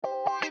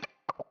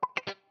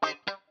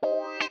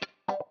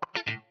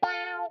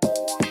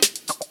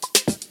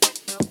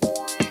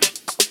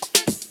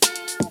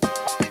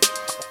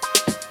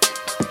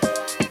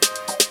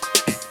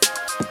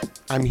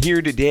I'm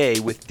here today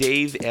with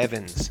Dave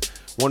Evans,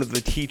 one of the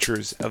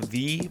teachers of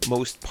the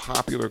most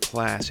popular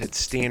class at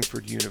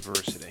Stanford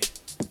University.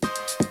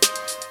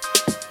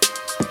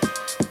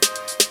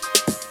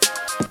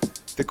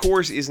 The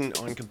course isn't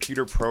on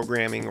computer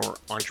programming or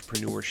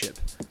entrepreneurship.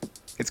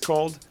 It's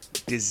called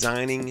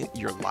Designing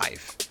Your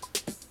Life.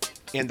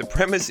 And the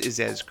premise is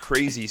as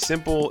crazy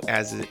simple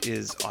as it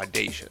is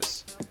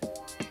audacious.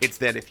 It's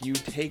that if you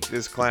take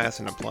this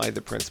class and apply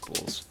the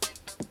principles,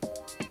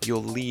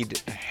 you'll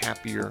lead a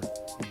happier,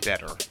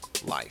 better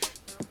life.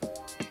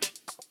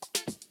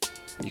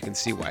 You can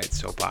see why it's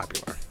so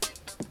popular.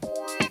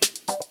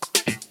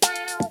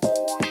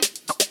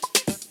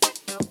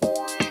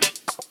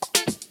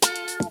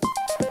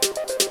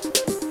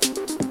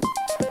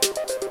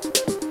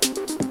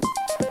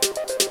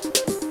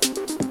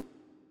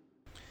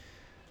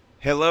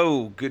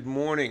 Hello, good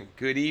morning,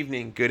 good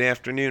evening, good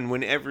afternoon,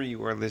 whenever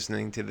you are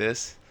listening to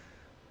this.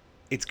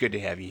 It's good to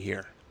have you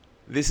here.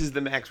 This is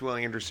the Maxwell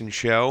Anderson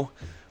Show,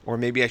 or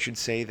maybe I should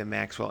say the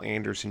Maxwell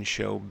Anderson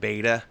Show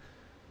Beta.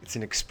 It's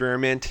an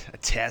experiment, a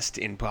test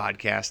in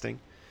podcasting.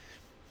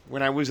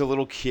 When I was a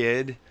little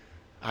kid,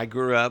 I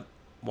grew up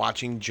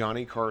watching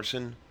Johnny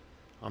Carson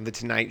on The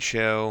Tonight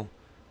Show.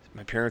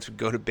 My parents would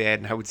go to bed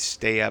and I would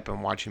stay up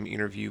and watch him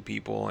interview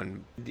people,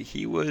 and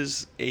he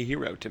was a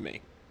hero to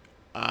me.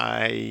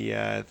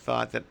 I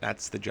thought that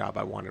that's the job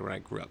I wanted when I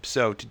grew up.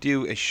 So to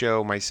do a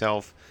show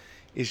myself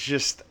is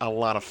just a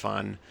lot of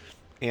fun,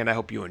 and I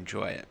hope you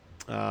enjoy it.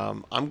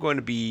 I'm going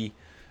to be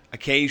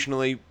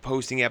occasionally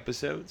posting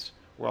episodes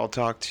where I'll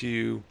talk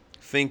to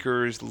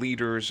thinkers,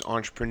 leaders,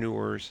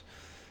 entrepreneurs,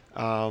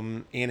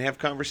 and have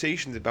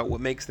conversations about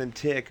what makes them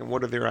tick and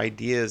what are their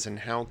ideas and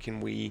how can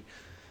we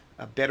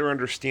better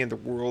understand the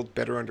world,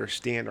 better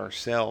understand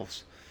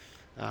ourselves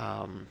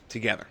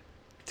together.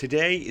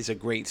 Today is a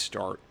great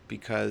start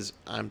because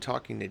I'm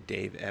talking to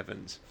Dave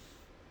Evans.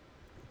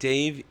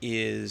 Dave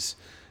is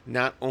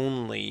not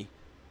only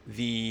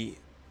the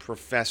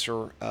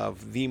professor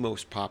of the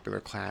most popular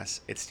class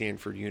at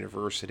Stanford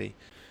University,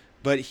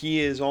 but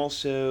he is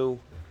also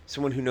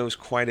someone who knows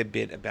quite a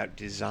bit about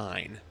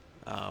design.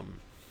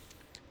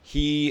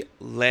 He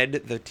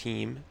led the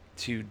team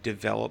to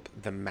develop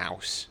the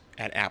mouse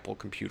at Apple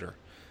Computer.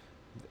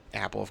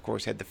 Apple, of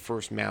course, had the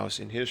first mouse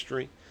in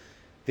history.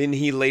 Then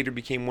he later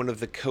became one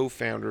of the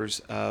co-founders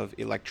of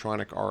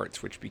Electronic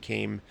Arts, which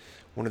became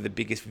one of the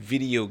biggest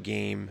video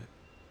game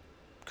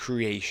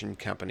creation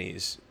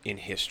companies in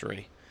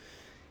history.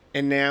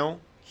 And now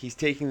he's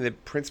taking the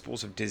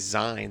principles of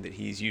design that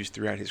he's used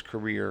throughout his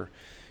career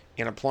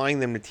and applying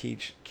them to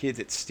teach kids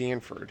at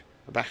Stanford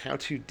about how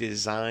to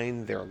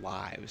design their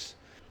lives.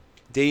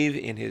 Dave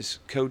and his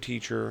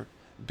co-teacher,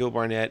 Bill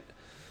Barnett,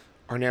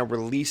 are now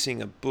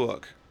releasing a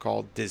book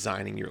called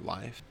Designing Your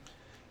Life.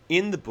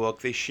 In the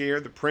book, they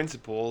share the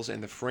principles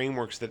and the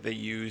frameworks that they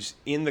use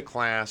in the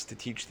class to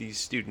teach these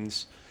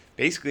students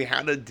basically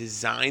how to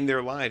design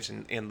their lives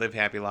and live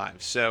happy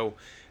lives. So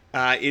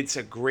it's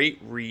a great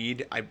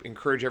read. I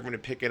encourage everyone to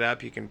pick it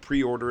up. You can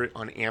pre-order it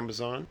on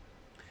Amazon.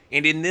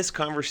 And in this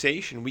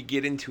conversation, we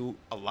get into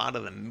a lot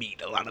of the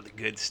meat, a lot of the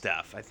good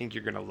stuff. I think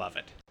you're going to love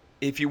it.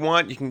 If you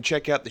want, you can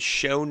check out the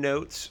show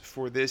notes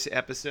for this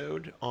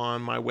episode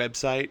on my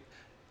website,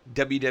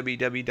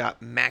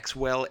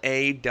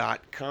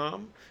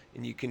 www.maxwella.com.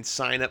 And you can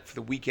sign up for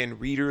the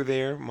Weekend Reader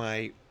there,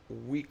 my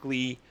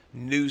weekly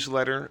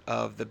newsletter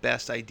of the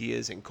best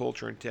ideas in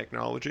culture and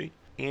technology.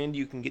 And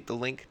you can get the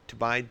link to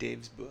buy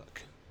Dave's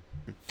book.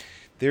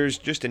 There's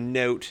just a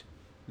note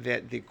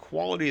that the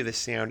quality of the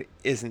sound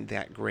isn't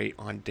that great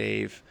on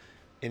Dave,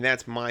 and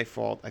that's my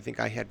fault. I think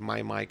I had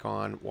my mic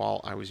on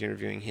while I was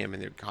interviewing him,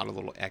 and it got a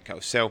little echo.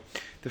 So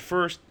the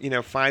first,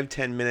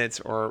 5-10 minutes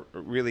are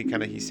really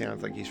kind of, he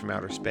sounds like he's from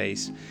outer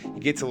space.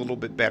 It gets a little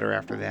bit better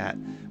after that,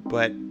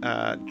 but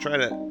try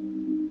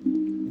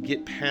to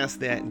get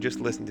past that and just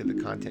listen to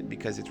the content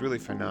because it's really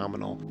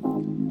phenomenal.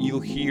 You'll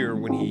hear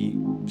when he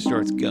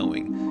starts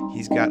going,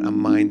 he's got a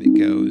mind that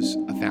goes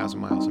 1,000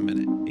 miles a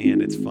minute,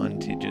 and it's fun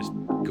to just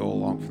go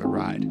along for the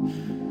ride.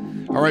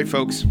 All right,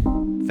 folks,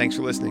 thanks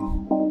for listening.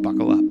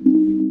 Buckle up.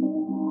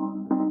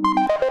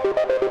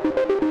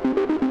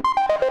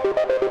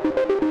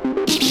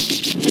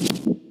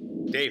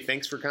 Dave,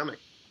 thanks for coming.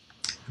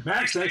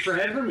 Max, thanks for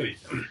having me.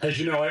 As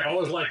you know, I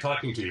always like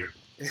talking to you.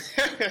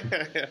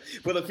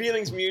 Well, the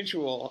feeling's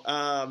mutual.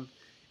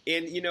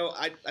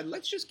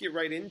 Let's just get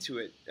right into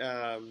it.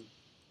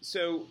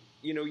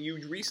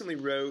 You recently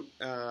wrote,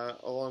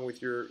 along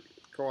with your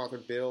co-author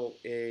Bill,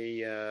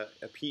 a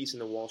piece in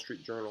the Wall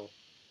Street Journal.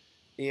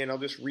 And I'll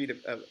just read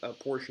a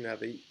portion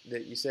of it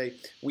that you say,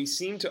 "We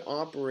seem to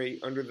operate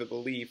under the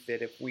belief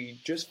that if we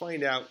just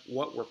find out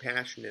what we're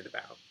passionate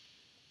about,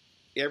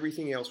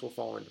 everything else will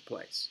fall into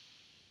place.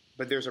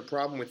 But there's a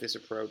problem with this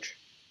approach.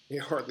 It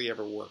hardly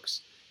ever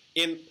works."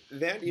 And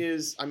that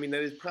is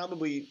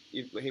probably,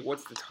 hey,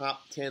 what's the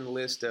top 10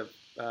 list of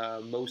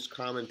most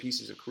common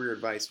pieces of career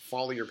advice?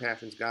 Follow your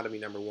passion's got to be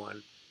number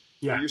one.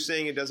 Yeah. You're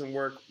saying it doesn't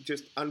work.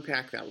 Just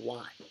unpack that.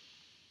 Why?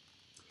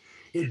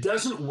 It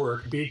doesn't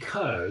work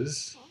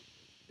because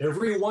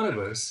Every one of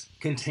us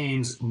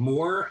contains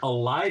more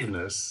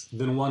aliveness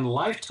than one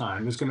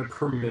lifetime is going to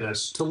permit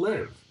us to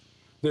live.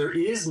 There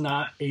is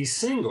not a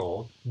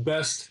single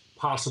best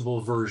possible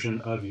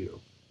version of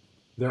you.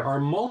 There are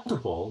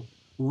multiple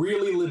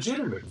really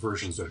legitimate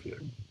versions of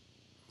you.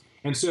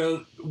 And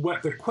so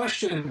what the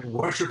question,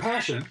 what's your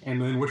passion?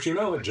 And then what you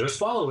know it, just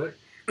follow it.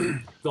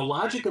 The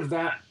logic of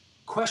that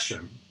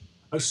question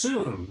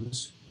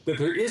assumes that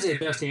there is a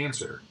best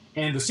answer.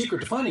 And the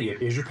secret to finding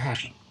it is your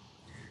passion.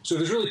 So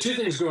there's really two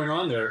things going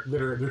on there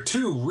that are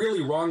two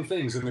really wrong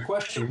things in the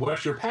question.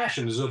 What's your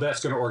passion? As though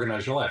that's going to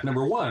organize your life.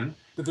 Number one,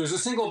 that there's a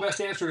single best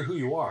answer to who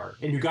you are,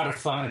 and you got to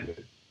find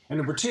it. And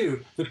number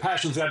two, that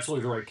passion's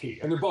absolutely the right key,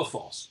 and they're both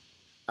false.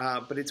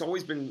 But it's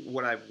always been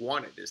what I've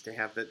wanted, is to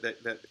have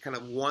that kind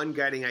of one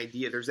guiding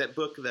idea. There's that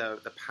book,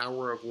 The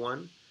Power of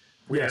One,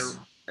 where Yes.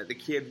 the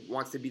kid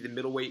wants to be the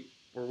middleweight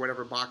or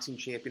whatever boxing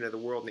champion of the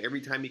world, and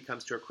every time he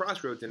comes to a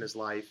crossroads in his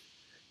life,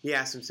 he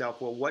asks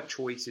himself, well, what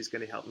choice is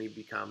going to help me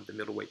become the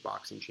middleweight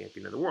boxing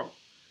champion of the world?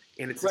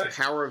 And it's Right. the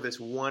power of this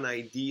one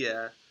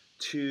idea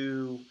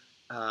to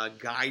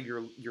guide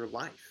your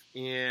life.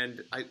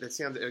 And that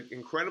sounds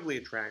incredibly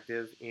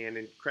attractive and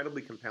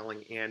incredibly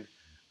compelling, and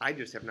I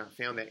just have not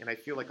found that. And I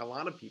feel like a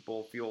lot of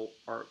people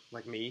are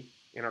like me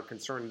and are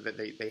concerned that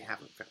they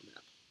haven't found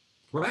that.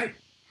 Right.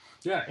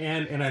 Yeah,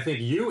 and I think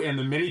you and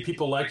the many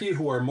people like you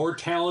who are more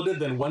talented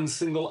than one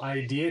single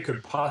idea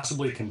could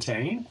possibly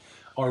contain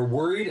are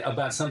worried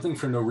about something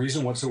for no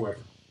reason whatsoever.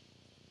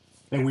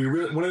 And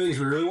one of the things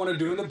we really want to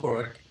do in the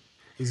book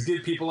is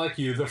give people like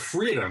you the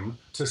freedom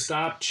to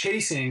stop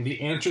chasing the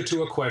answer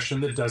to a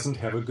question that doesn't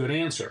have a good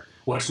answer.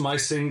 What's my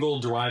single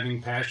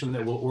driving passion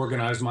that will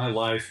organize my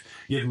life,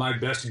 give my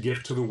best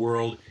gift to the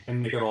world,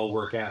 and make it all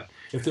work out?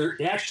 If there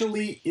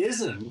actually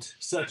isn't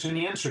such an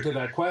answer to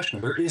that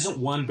question, there isn't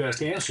one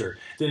best answer,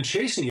 then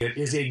chasing it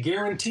is a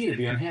guarantee to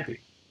be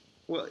unhappy.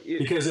 Well,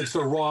 Because it's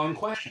the wrong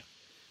question.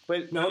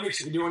 but Now, do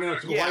you want to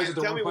know yeah, why is it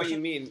the tell wrong me what question?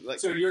 you mean. Like,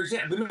 So your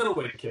example, the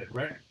middleweight kid,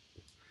 right?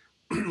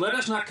 Let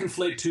us not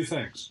conflate two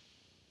things.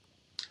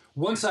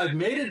 Once I've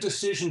made a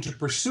decision to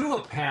pursue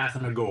a path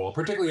and a goal,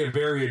 particularly a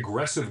very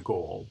aggressive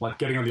goal, like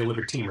getting on the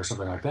Olympic team or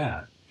something like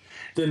that,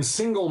 then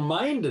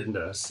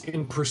single-mindedness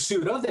in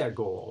pursuit of that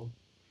goal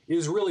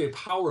is really a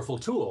powerful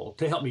tool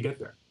to help me get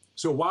there.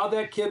 So while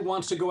that kid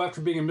wants to go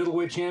after being a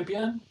middleweight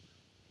champion,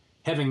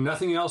 having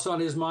nothing else on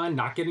his mind,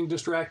 not getting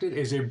distracted,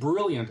 is a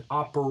brilliant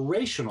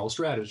operational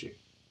strategy.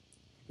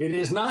 It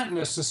is not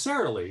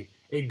necessarily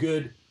a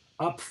good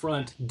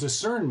upfront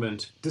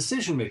discernment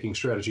decision-making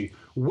strategy.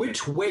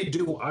 Which way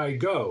do I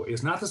go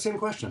is not the same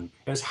question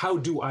as how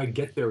do I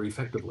get there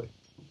effectively.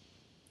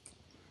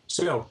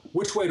 So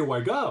which way do I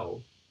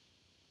go?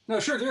 Now,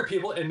 sure, there are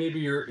people, and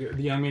maybe the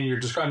young man you're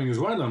describing is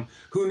one of them,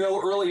 who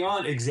know early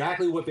on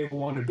exactly what they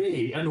want to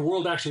be, and the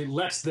world actually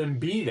lets them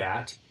be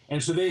that,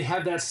 and so they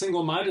have that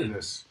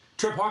single-mindedness.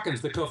 Trip Hawkins,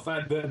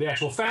 the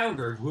actual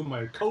founder, whom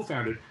I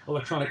co-founded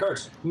Electronic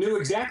Arts, knew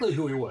exactly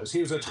who he was.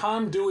 He was a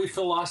Tom Dewey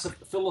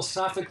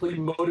philosophically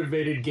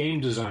motivated game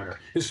designer.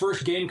 His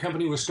first game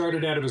company was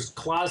started out of his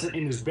closet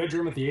in his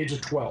bedroom at the age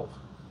of 12.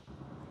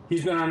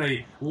 He's been on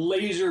a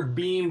laser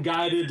beam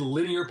guided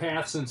linear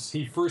path since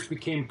he first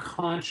became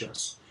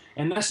conscious.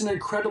 And that's an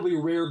incredibly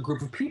rare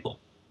group of people.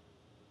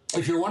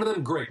 If you're one of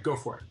them, great, go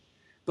for it.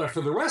 But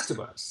for the rest of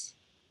us,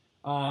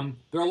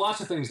 there are lots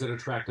of things that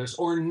attract us,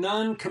 or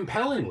none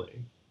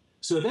compellingly.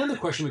 So then the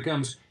question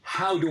becomes,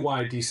 how do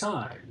I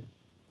decide?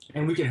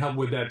 And we can help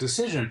with that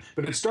decision.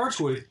 But it starts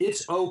with,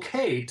 it's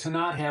okay to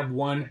not have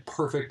one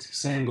perfect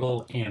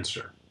single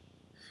answer.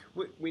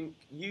 when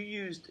you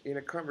used in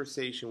a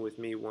conversation with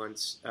me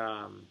once,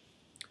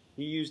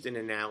 you used an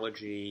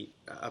analogy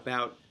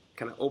about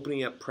kind of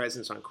opening up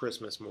presents on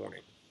Christmas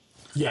morning.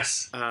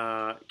 Yes.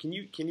 Can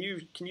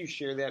you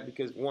share that?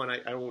 Because one,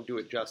 I won't do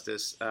it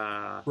justice.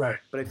 Right.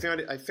 But I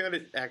found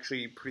it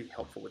actually pretty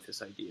helpful with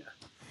this idea.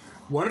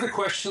 One of the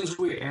questions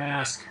we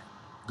ask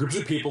groups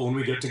of people when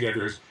we get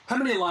together is, how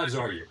many lives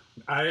are you?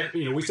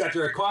 We sat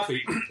there at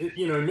coffee,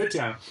 in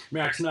Midtown,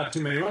 Max, not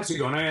too many months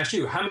ago, and I asked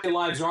you, how many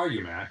lives are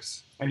you,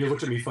 Max? And you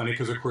looked at me funny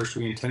because, of course,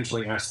 we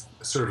intentionally asked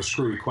sort of a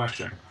screwy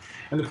question.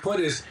 And the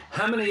point is,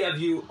 how many of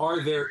you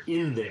are there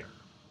in there?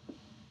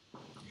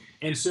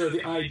 And so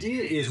the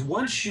idea is,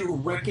 once you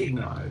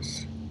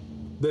recognize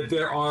that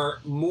there are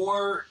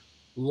more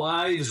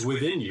lives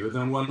within you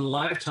than one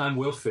lifetime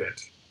will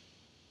fit,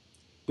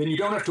 then you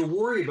don't have to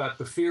worry about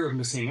the fear of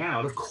missing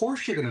out. Of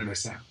course you're going to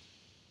miss out.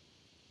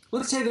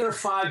 Let's say there are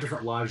 5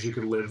 different lives you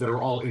could live that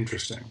are all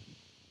interesting.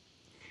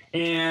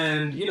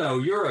 And,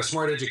 you're a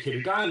smart,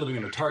 educated guy living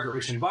in a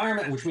target-rich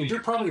environment, which means you're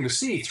probably going to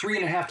see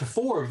 3.5 to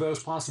 4 of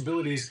those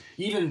possibilities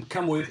even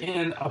come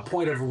within a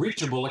point of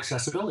reachable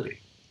accessibility.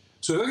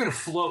 So they're going to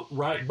float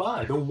right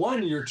by. The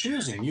one you're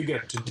choosing, you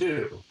get to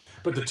do.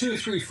 But the 2,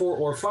 3, 4,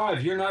 or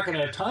 5 you're not going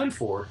to have time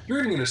for, you're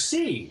even going to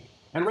see.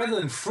 And rather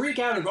than freak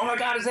out and go, oh my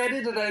God, is that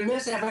it? Did I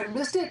miss it? Have I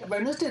missed it?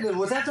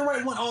 Was that the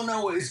right one? Oh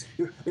no,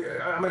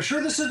 am I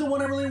sure this is the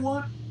one I really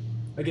want?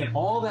 Again,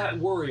 all that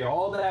worry,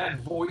 all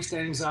that voiced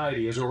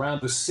anxiety is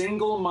around the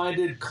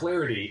single-minded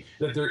clarity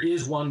that there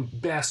is one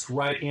best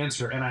right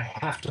answer, and I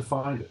have to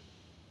find it.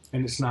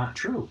 And it's not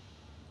true.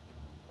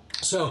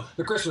 So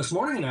the Christmas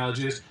morning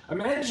analogy is,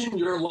 imagine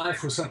your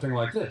life was something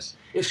like this.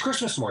 It's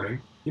Christmas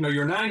morning,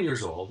 you're 9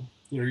 years old,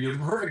 you're the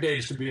perfect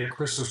age to be a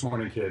Christmas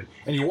morning kid,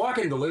 and you walk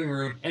into the living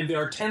room, and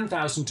there are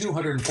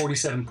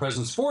 10,247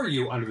 presents for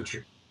you under the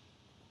tree.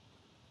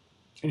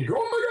 And you go,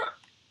 oh my God.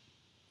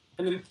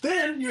 And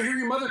then you hear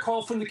your mother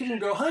call from the kitchen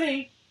and go,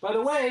 honey, by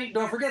the way,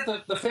 don't forget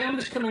the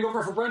family's coming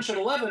over for brunch at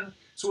 11,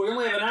 so we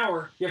only have an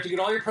hour. You have to get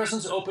all your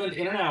presents opened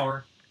in an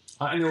hour,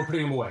 and then we're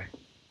putting them away.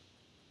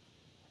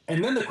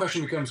 And then the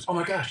question becomes, oh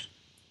my gosh,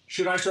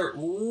 should I start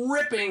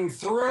ripping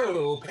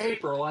through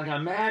paper like a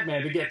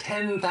madman to get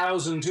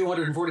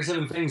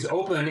 10,247 things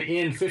open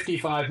in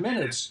 55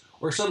 minutes,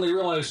 or suddenly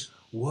realize,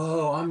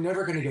 whoa, I'm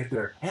never going to get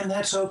there, and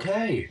that's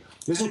okay.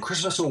 Isn't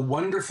Christmas a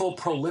wonderful,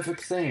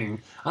 prolific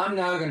thing? I'm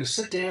now going to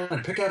sit down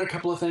and pick out a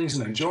couple of things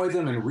and enjoy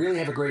them and really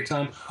have a great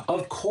time.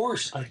 Of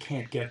course I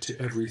can't get to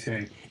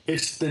everything.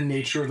 It's the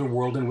nature of the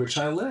world in which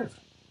I live.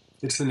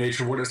 It's the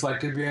nature of what it's like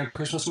to be on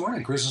Christmas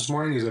morning. Christmas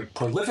morning is a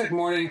prolific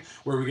morning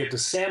where we get to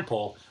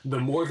sample the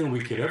more than we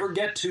could ever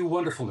get to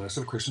wonderfulness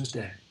of Christmas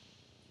Day.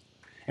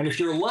 And if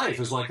your life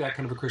is like that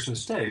kind of a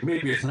Christmas Day,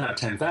 maybe it's not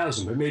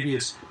 10,000, but maybe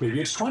it's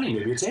 20,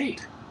 maybe it's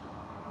 8.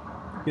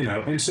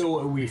 And so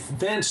what we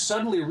then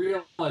suddenly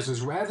realize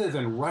is, rather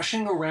than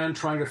rushing around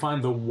trying to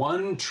find the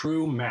one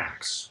true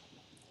max,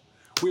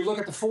 we look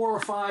at the 4 or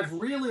 5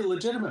 really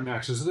legitimate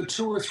maxes, the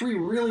 2 or 3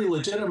 really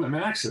legitimate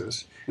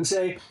maxes, and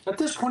say, at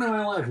this point in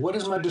my life, what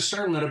is my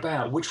discernment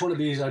about? Which one of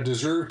these I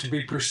deserve to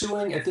be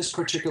pursuing at this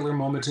particular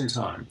moment in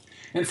time?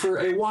 And for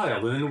a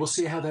while, and then we'll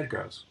see how that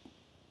goes.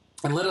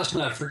 And let us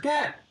not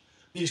forget,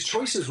 these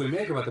choices we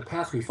make about the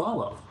path we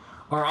follow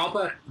are all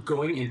about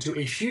going into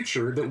a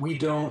future that we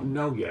don't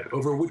know yet,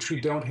 over which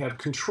we don't have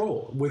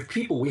control, with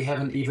people we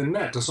haven't even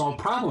met, to solve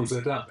problems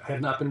that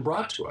have not been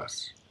brought to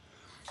us.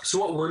 So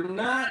what we're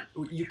not,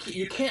 you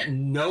can't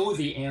know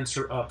the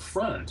answer up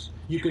front.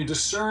 You can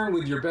discern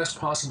with your best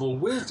possible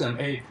wisdom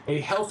a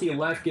healthy,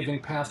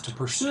 life-giving path to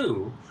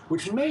pursue,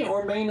 which may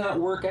or may not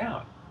work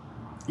out.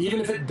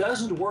 Even if it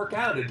doesn't work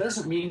out, it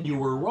doesn't mean you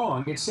were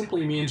wrong. It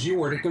simply means you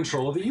weren't in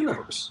control of the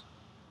universe.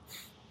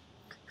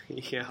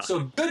 Yeah.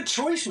 So good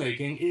choice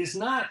making is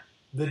not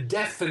the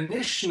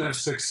definition of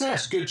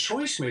success. Good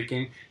choice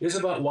making is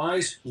about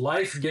wise,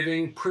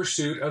 life-giving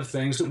pursuit of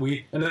things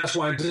and that's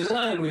why in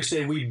design we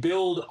say we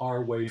build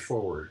our way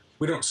forward.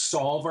 We don't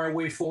solve our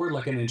way forward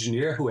like an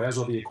engineer who has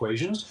all the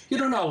equations. You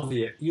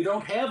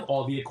don't have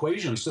all the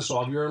equations to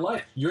solve your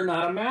life. You're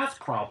not a math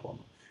problem.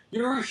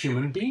 You're a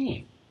human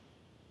being.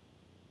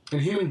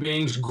 And human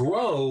beings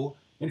grow.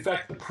 In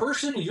fact, the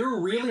person you're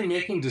really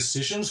making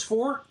decisions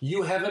for,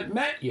 you haven't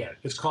met yet.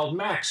 It's called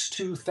Max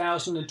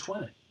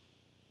 2020.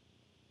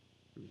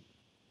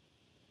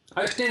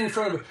 I stand in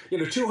front of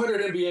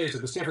 200 MBAs at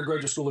the Stanford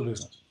Graduate School of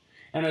Business,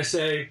 and I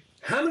say,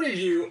 how many of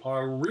you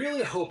are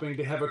really hoping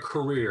to have a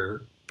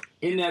career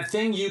in that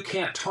thing you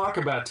can't talk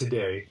about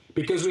today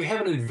because we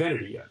haven't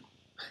invented it yet?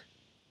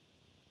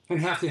 And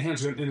half the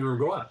hands in the room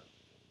go up.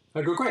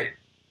 I go, great.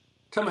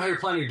 Tell me how you're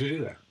planning to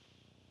do that.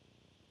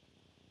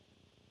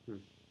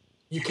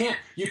 You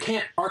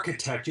can't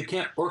architect, you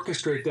can't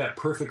orchestrate that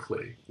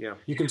perfectly. Yeah.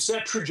 You can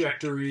set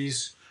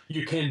trajectories.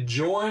 You can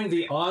join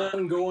the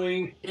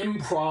ongoing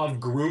improv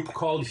group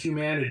called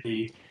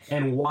humanity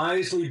and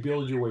wisely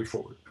build your way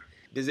forward.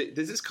 Does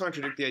this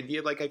contradict the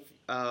idea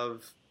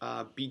of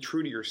be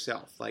true to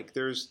yourself? Like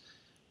there's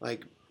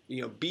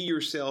be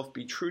yourself,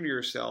 be true to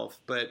yourself,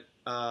 but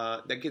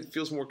that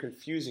feels more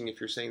confusing if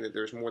you're saying that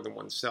there's more than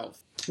one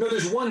self. No,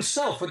 there's one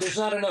self, but there's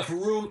not enough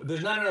room.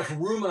 There's not enough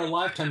room in a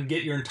lifetime to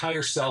get your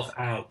entire self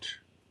out.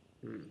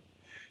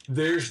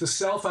 There's the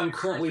self I'm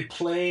currently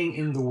playing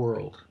in the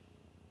world,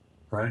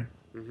 right?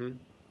 Mm-hmm.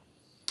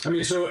 I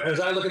mean, so as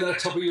I look at the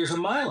next couple of years of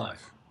my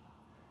life,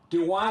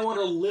 do I want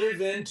to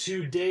live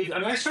into Dave? I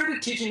mean, I started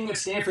teaching at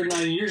Stanford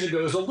 9 years ago.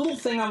 There's a little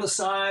thing on the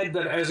side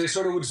that as I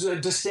sort of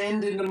would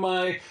descend into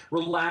my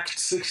relaxed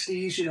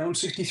 60s, I'm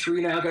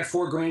 63 now, I've got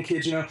 4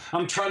 grandkids,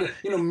 I'm trying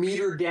to,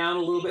 meter down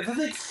a little bit. The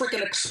thing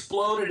freaking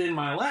exploded in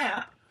my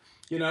lap.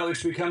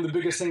 It's become the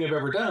biggest thing I've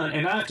ever done.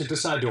 And I have to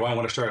decide, do I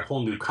want to start a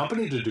whole new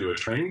company to do a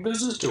training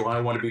business? Do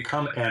I want to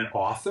become an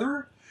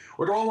author?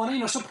 Or do I want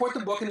to, support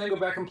the book and then go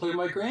back and play with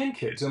my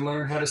grandkids and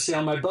learn how to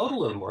sail my boat a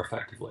little more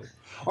effectively?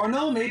 Or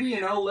no, maybe,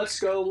 let's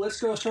go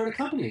start a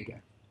company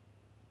again.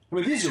 I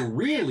mean, these are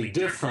really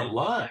different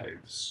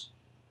lives.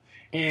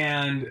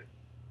 And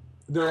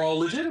they're all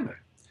legitimate.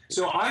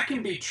 So I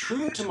can be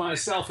true to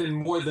myself in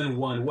more than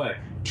one way.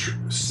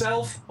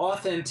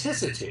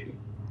 Self-authenticity,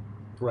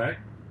 right,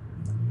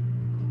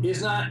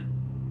 is not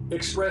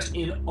expressed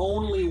in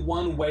only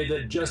one way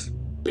that just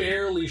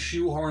barely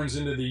shoehorns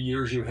into the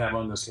years you have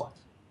on this life.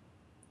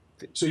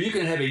 So you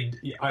can have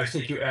I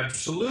think you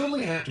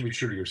absolutely have to be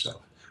true to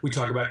yourself. We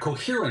talk about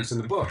coherence in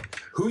the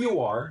book. Who you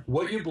are,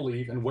 what you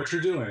believe, and what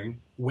you're doing,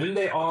 when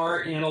they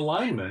are in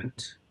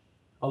alignment,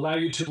 allow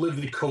you to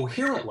live the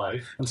coherent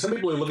life. And some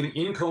people are living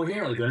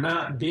incoherently. They're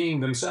not being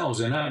themselves.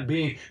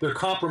 They're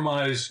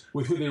compromised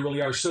with who they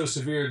really are so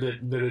severe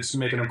that it's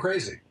making them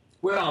crazy.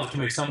 We all have to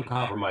make some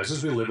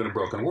compromises. We live in a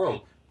broken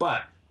world,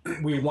 but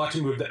we want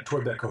to move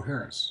toward that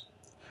coherence.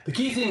 The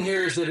key thing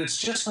here is that it's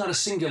just not a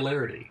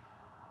singularity.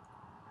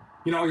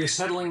 Are you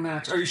settling,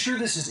 Max? Are you sure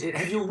this is it?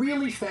 Have you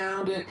really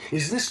found it?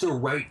 Is this the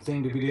right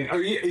thing to be doing?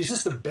 Is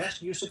this the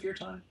best use of your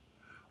time?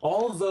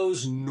 All of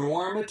those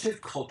normative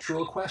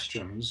cultural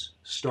questions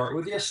start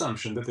with the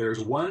assumption that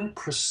there's one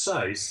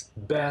precise,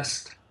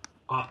 best,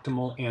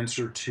 optimal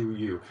answer to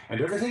you.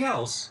 And everything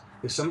else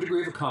is some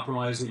degree of a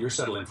compromise that you're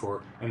settling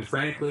for, and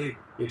frankly,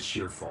 it's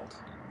your fault.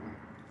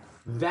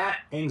 That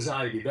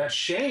anxiety, that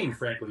shame,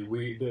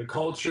 frankly, the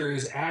culture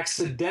is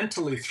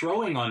accidentally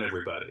throwing on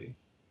everybody,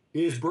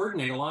 is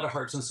burdening a lot of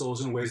hearts and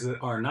souls in ways that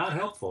are not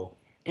helpful.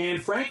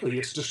 And frankly,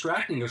 it's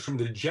distracting us from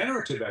the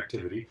generative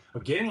activity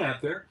of getting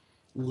out there,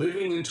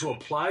 living into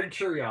applied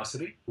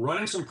curiosity,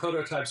 running some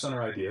prototypes on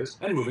our ideas,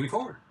 and moving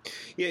forward.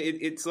 Yeah,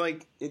 it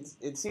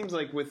seems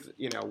like with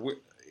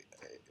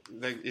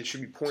it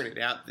should be pointed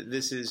out that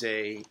this is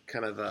a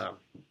kind of a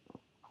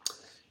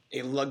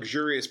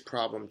luxurious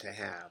problem to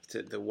have.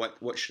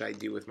 What should I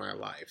do with my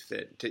life?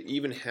 That to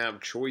even have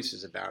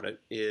choices about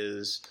it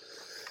is,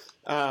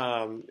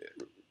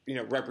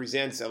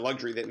 represents a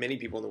luxury that many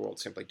people in the world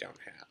simply don't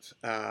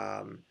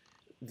have.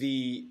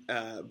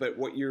 But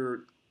what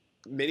you're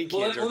many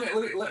kids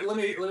let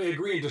me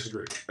agree and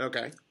disagree.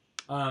 Okay.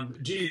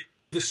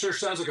 This sure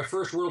sounds like a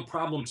first world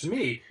problem to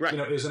me. Right.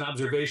 Is an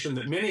observation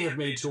that many have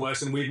made to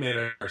us and we've made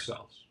it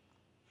ourselves.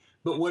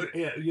 But we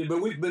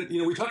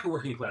talk to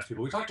working class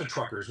people, we talk to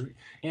truckers,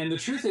 and the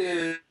truth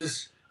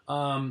is,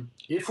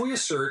 if we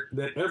assert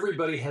that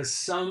everybody has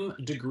some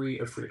degree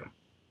of freedom,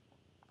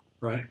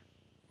 right?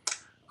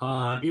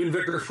 Even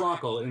Viktor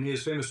Frankl, in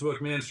his famous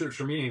book *Man's Search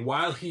for Meaning*,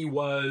 while he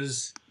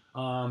was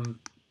a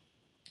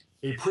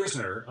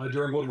prisoner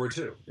during World War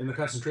II in the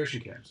concentration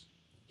camps,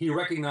 he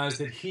recognized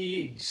that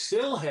he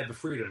still had the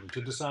freedom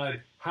to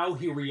decide how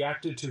he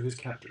reacted to his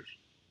captors.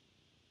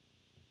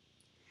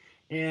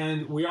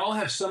 And we all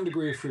have some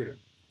degree of freedom.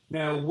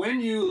 Now, when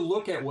you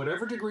look at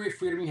whatever degree of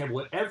freedom you have,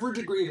 whatever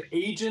degree of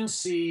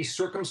agency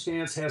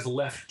circumstance has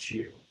left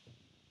you,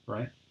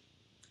 right?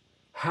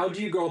 How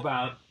do you go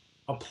about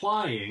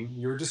applying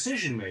your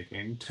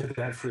decision-making to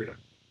that freedom?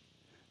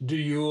 Do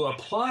you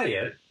apply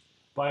it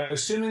by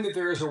assuming that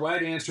there is a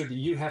right answer that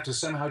you have to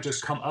somehow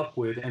just come up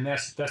with, and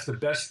that's the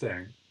best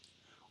thing,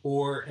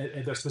 or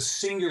that's the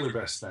singular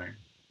best thing?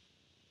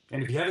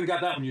 And if you haven't got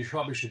that one, you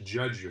probably should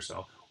judge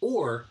yourself.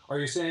 Or are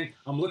you saying,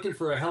 I'm looking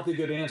for a healthy,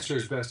 good answer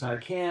as best I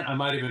can. I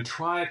might even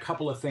try a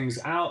couple of things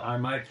out. I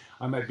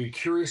might be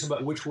curious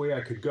about which way I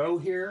could go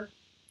here.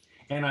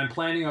 And I'm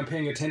planning on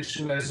paying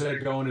attention as I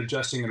go and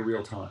adjusting in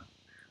real time.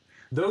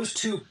 Those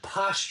two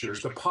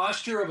postures, the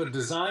posture of a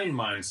design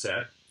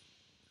mindset,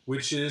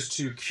 which is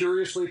to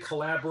curiously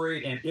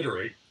collaborate and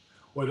iterate,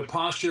 or the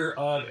posture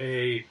of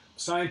a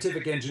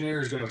scientific engineer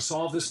who's going to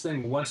solve this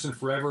thing once and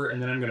forever, and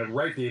then I'm going to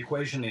write the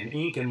equation in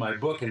ink in my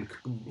book and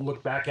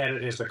look back at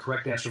it as the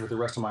correct answer for the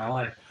rest of my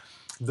life.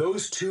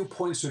 Those 2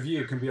 points of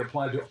view can be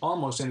applied to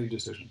almost any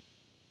decision.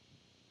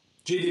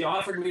 Gee, they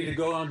offered me to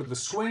go onto the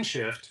swing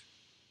shift,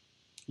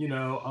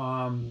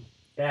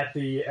 at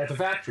the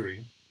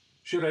factory.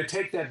 Should I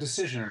take that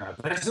decision or not?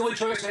 That's the only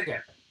choice I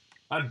get.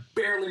 I'm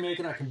barely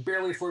making, I can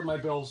barely afford my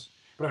bills.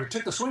 But if I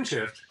took the swing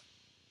shift,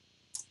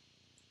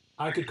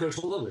 I could coach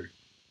the Little League,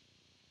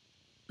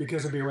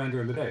 because I'd be around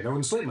during the day. I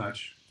wouldn't sleep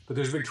much, but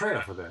there's a big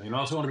trade-off with that. I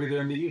also want to be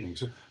there in the evening.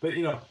 So,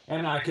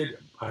 and I could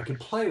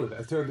play with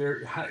it.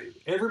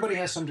 Everybody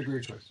has some degree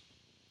of choice.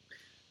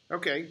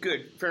 Okay,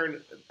 good. Fair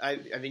enough. I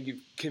think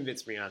you've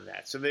convinced me on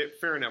that. So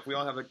fair enough. We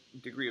all have a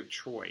degree of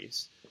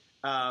choice.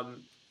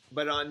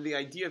 But on the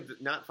idea of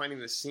not finding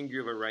the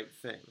singular right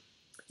thing,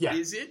 yeah.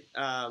 Is it?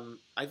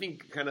 I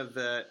think kind of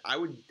I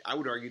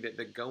would argue that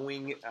the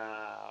going,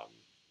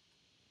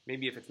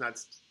 maybe if it's not,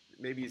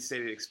 maybe it's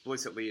stated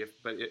explicitly,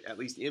 but at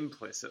least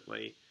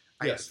implicitly,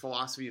 I guess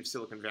philosophy of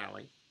Silicon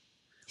Valley.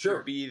 Sure.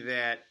 Would be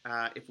that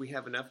if we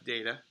have enough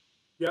data,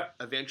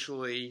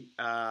 eventually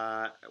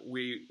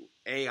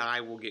AI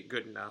will get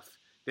good enough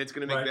that's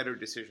going to make better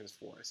decisions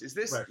for us. Is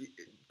this? Right.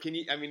 Can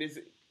you? I mean, is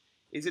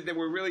it that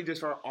we're really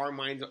just our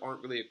minds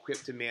aren't really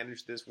equipped to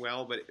manage this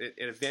well, but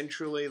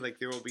eventually, like,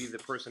 there will be the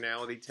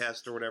personality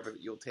test or whatever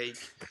that you'll take,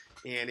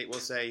 and it will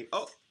say,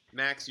 "Oh,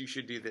 Max, you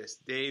should do this.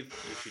 Dave,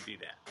 you should do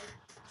that."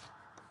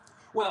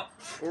 Well,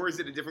 or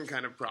is it a different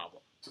kind of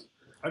problem?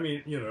 I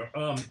mean,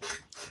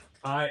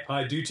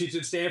 I do teach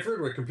at Stanford,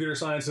 where computer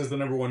science is the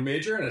 #1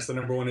 major, and it's the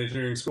 #1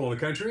 engineering school in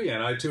the country.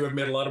 And I too have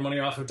made a lot of money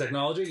off of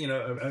technology,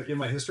 in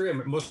my history. I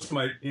mean, most of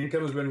my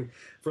income has been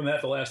from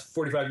that the last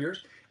 45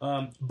 years.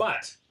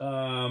 But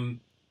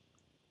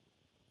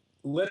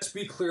let's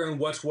be clear on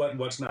what's what and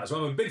what's not. So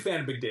I'm a big fan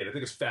of big data. I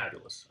think it's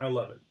fabulous. I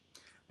love it.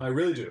 I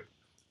really do.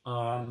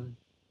 And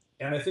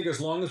I think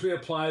as long as we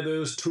apply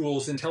those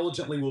tools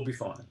intelligently, we'll be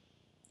fine.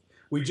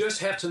 We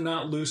just have to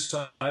not lose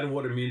sight of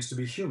what it means to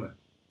be human.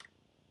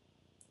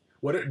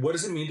 What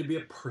does it mean to be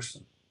a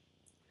person?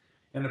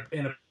 And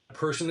a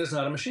person is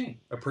not a machine.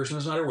 A person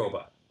is not a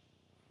robot.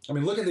 I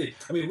mean,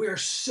 we are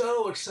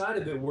so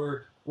excited that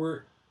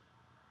we're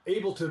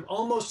able to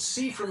almost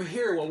see from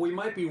here what we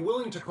might be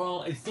willing to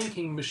call a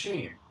thinking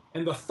machine.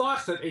 And the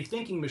thoughts that a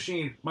thinking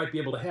machine might be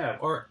able to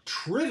have are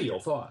trivial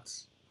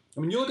thoughts. I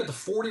mean, you look at the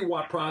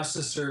 40-watt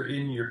processor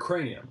in your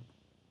cranium,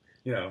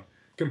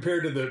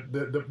 compared to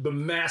the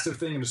massive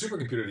thing in the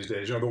supercomputer these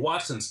days, the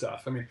Watson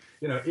stuff. I mean,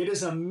 it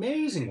is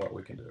amazing what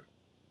we can do.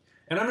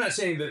 And I'm not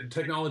saying that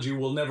technology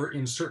will never,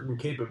 in certain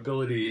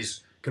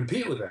capabilities,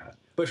 compete with that.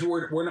 But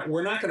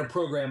we're not going to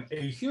program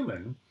a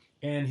human,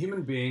 and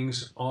human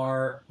beings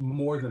are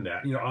more than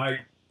that.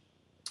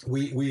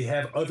 We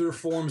have other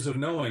forms of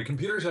knowing.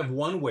 Computers have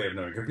one way of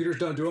knowing. Computers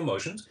don't do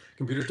emotions.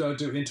 Computers don't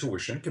do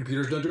intuition.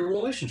 Computers don't do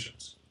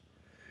relationships.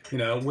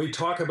 We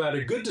talk about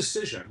a good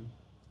decision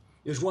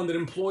is one that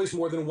employs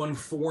more than one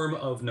form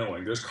of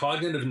knowing. There's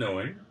cognitive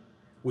knowing,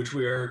 which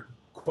we are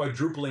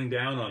quadrupling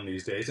down on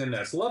these days, and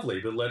that's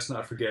lovely, but let's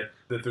not forget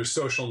that there's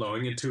social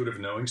knowing, intuitive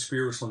knowing,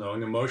 spiritual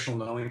knowing, emotional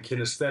knowing,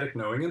 kinesthetic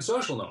knowing, and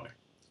social knowing.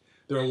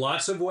 There are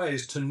lots of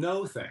ways to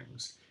know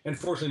things. And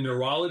fortunately,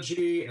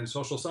 neurology and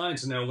social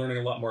science is now learning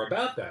a lot more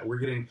about that. We're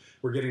getting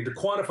to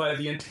quantify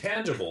the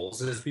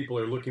intangibles as people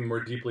are looking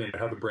more deeply into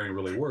how the brain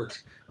really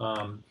works.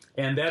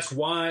 And that's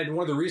why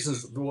one of the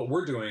reasons what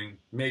we're doing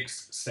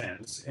makes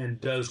sense and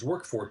does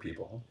work for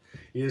people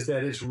is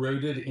that it's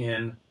rooted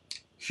in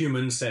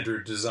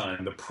human-centered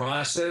design. The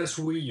process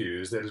we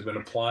use that has been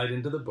applied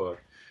into the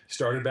book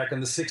started back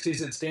in the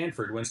 60s at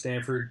Stanford when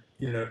Stanford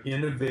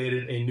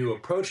innovated a new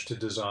approach to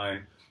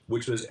design,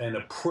 which was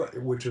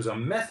a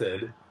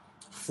method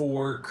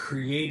for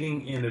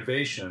creating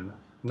innovation,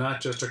 not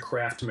just a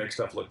craft to make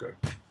stuff look good.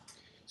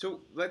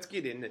 So let's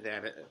get into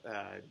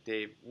that,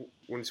 Dave.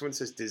 When someone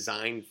says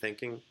design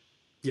thinking,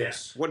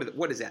 yes, what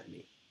does that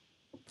mean?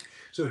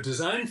 So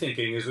design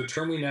thinking is a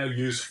term we now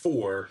use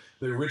for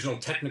the original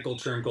technical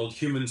term called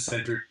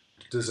human-centered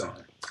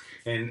design.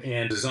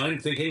 And design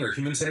thinking or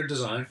human-centered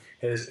design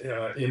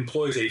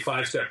employs a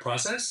 5-step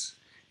process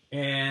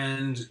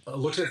and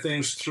looks at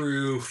things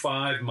through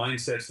 5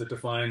 mindsets that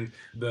define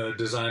the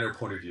designer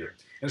point of view.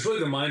 And it's really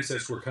the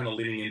mindsets we're kind of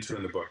leaning into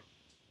in the book.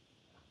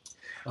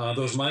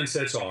 Those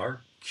mindsets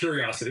are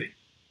curiosity,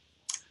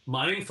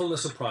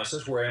 mindfulness of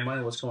process, where am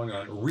I, what's going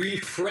on,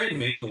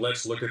 reframing,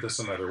 let's look at this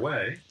another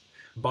way,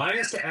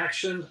 bias to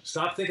action,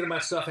 stop thinking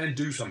about stuff and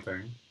do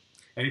something,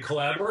 and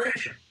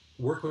collaboration.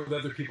 Work with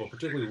other people,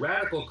 particularly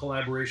radical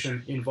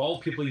collaboration,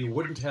 involve people you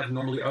wouldn't have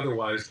normally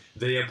otherwise.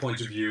 They have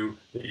points of view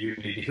that you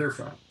need to hear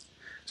from.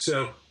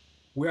 So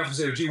we often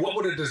say, gee, what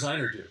would a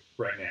designer do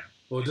right now?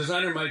 Well, a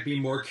designer might be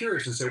more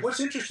curious and say, what's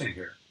interesting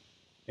here?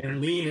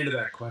 And lean into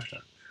that question.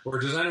 Or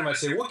a designer might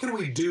say, what can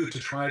we do to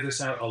try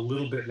this out a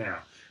little bit now?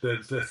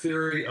 The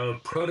theory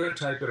of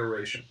prototype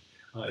iteration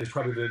is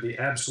probably the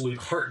absolute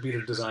heartbeat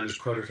of design is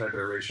prototype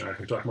iteration. I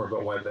can talk more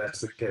about why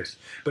that's the case.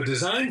 But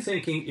design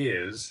thinking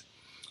is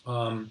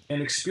an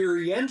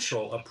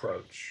experiential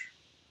approach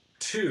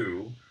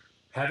to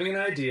having an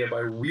idea by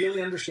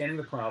really understanding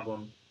the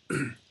problem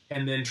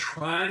and then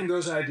trying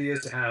those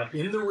ideas out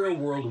in the real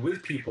world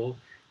with people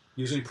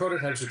using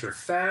prototypes which are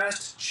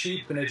fast,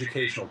 cheap, and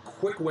educational,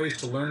 quick ways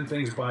to learn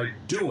things by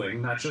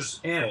doing, not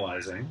just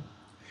analyzing.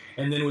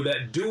 And then with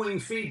that doing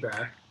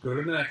feedback, go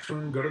to the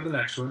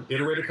next one,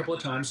 iterate a couple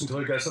of times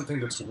until you got something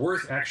that's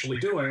worth actually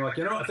doing. Like,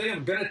 I think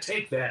I'm going to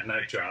take that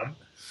night job,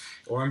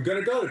 or I'm going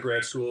to go to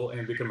grad school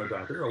and become a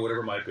doctor, or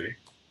whatever it might be.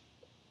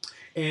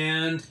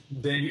 And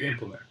then you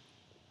implement.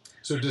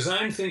 So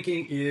design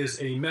thinking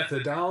is a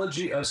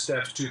methodology of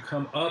steps to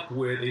come up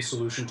with a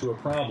solution to a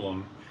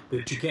problem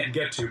that you can't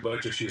get to by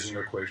just using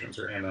equations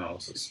or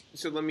analysis.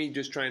 So let me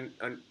just try and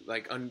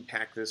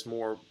unpack this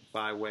more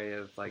by way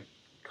of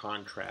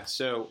contrast.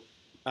 So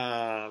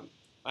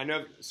I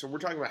know. So we're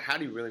talking about how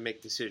do you really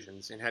make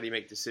decisions, and how do you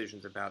make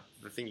decisions about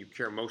the thing you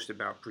care most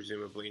about,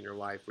 presumably in your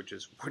life, which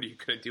is what are you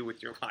going to do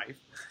with your life?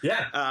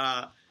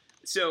 Yeah.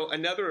 So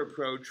another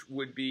approach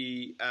would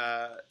be,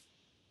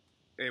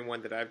 and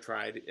one that I've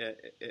tried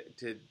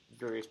to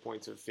various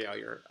points of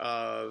failure,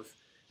 of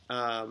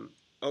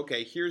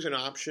okay, here's an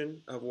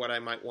option of what I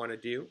might want to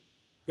do,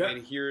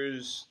 and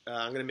here's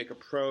I'm going to make a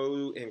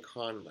pro and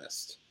con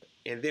list.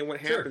 And then what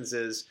happens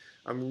is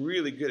I'm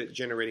really good at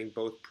generating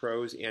both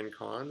pros and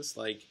cons.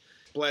 Like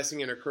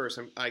blessing and a curse,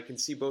 I can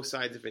see both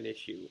sides of an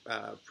issue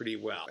pretty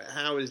well.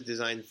 How is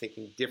design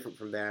thinking different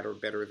from that, or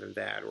better than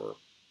that,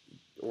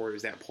 or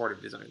is that part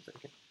of design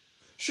thinking?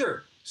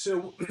 Sure.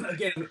 So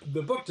again,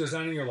 the book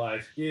Designing Your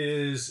Life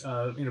is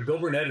Bill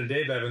Burnett and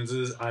Dave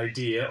Evans'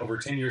 idea over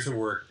 10 years of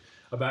work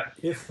about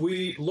if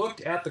we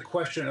looked at the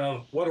question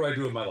of what do I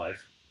do with my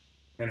life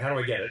and how do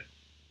I get it,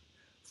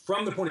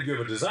 from the point of view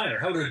of a designer,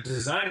 how would a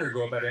designer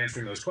go about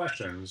answering those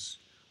questions?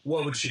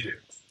 What would she do?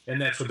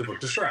 And that's what the book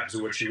describes,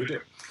 what she would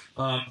do.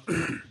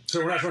 So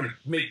we're not trying to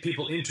make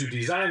people into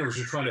designers.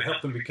 We're trying to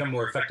help them become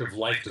more effective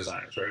life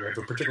designers, right? We have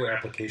a particular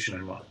application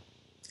in mind.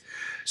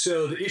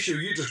 So the issue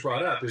you just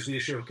brought up is the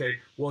issue of,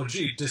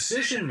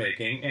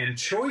 decision-making and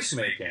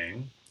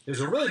choice-making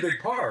is a really big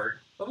part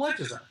of life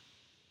design.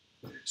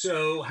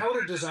 So how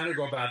would a designer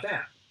go about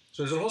that?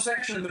 So there's a whole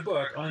section in the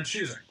book on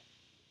choosing.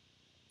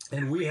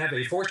 And we have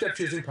a 4-step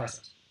choosing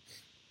process,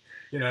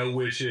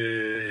 which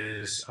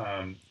is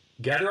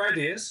gather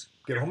ideas,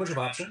 get a whole bunch of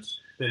options,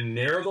 then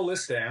narrow the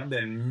list down,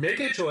 then make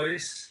a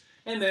choice,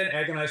 and then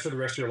agonize for the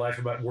rest of your life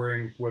about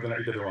worrying whether or not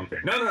you did the wrong thing.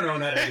 No,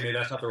 not agony.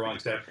 That's not the wrong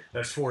step.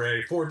 That's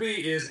 4A. 4B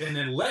is, and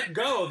then let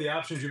go of the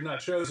options you've not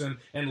chosen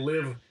and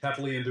live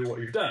happily and do what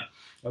you've done.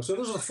 So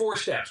those are the 4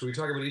 steps. We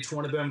talk about each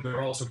one of them.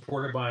 They're all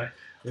supported by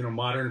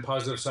modern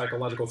positive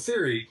psychological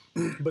theory.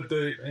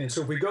 And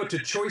so if we go to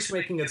choice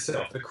making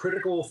itself, the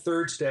critical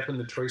 3rd step in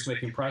the choice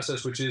making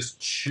process, which is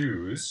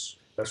choose.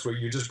 That's what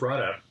you just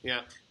brought up.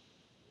 Yeah.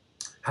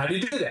 How do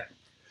you do that?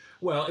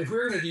 Well, if we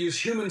were going to use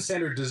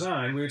human-centered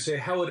design, we would say,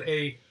 how would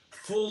a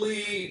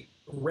fully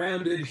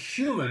rounded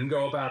human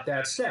go about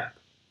that step?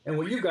 And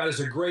what you've got is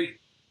a great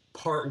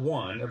part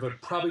 1 of a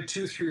probably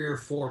 2, 3, or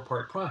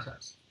 4-part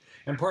process.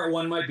 And part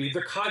 1 might be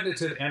the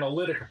cognitive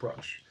analytic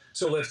approach.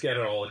 So let's get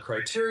at all the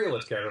criteria,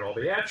 let's get at all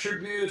the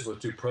attributes,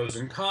 let's do pros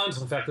and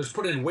cons. In fact, let's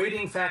put in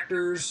weighting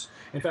factors.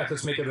 In fact,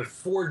 let's make it a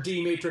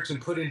 4D matrix and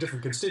put in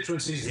different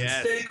constituencies and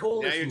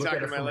stakeholders. Now you're look talking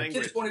at it my from my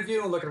language. kid's point of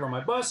view, and look at it from my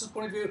boss's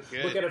point of view.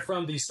 Good. Look at it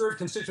from the served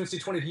constituency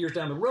 20 years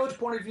down the road's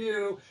point of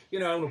view.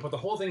 We'll put the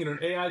whole thing in an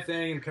AI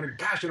thing and kind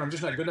of, I'm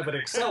just not good enough at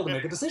Excel to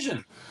make a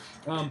decision.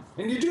 And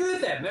you do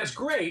that, and that's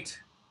great.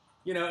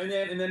 And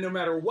then no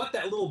matter what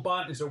that little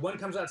bot is, so one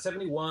comes out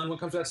 71, one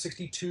comes out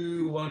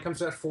 62, one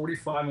comes out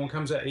 45, one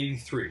comes out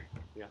 83.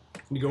 Yeah.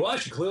 And you go, well, I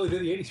should clearly do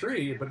the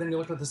 83, but then you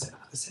look at the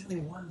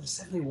 71, the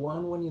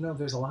 71 one,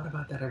 there's a lot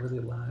about that I really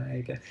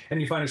like.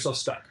 And you find yourself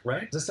stuck,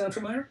 right? Does that sound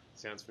familiar?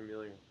 Sounds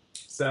familiar.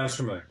 Sounds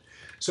familiar.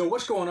 So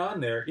what's going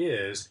on there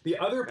is the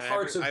other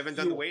parts of... I haven't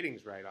done the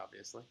weightings right,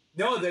 obviously.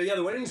 No,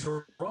 the weightings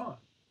are wrong.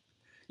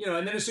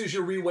 And then as soon as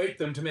you reweight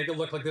them to make it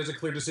look like there's a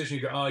clear decision,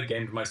 you go, I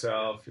gamed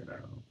myself,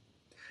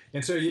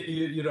 And so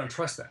you don't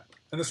trust that.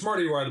 And the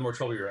smarter you are, the more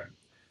trouble you're in.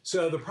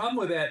 So the problem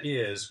with that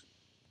is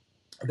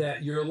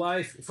that your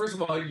life, first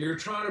of all, you're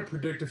trying to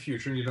predict the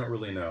future and you don't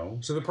really know.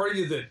 So the part of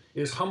you that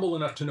is humble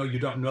enough to know you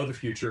don't know the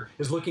future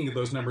is looking at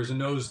those numbers and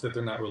knows that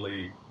they're not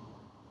really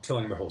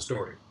telling the whole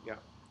story. Yeah.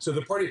 So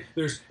the party,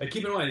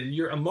 keep in mind,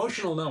 your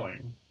emotional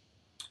knowing,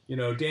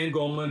 Dan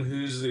Goleman,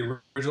 who's the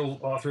original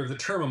author of the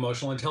term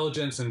emotional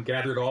intelligence and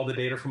gathered all the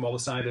data from all the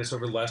scientists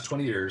over the last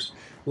 20 years,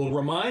 will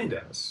remind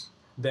us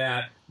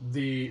that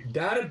the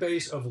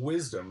database of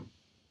wisdom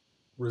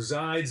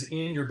resides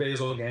in your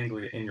basal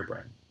ganglia in your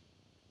brain.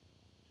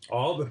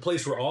 All the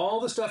place where all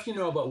the stuff you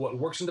know about what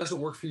works and doesn't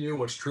work for you,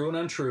 what's true and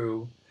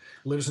untrue,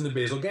 lives in the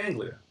basal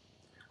ganglia,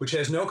 which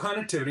has no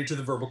connectivity to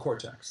the verbal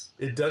cortex.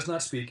 It does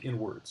not speak in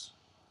words.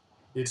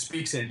 It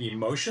speaks in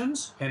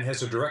emotions and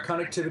has a direct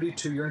connectivity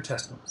to your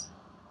intestines,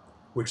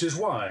 which is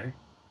why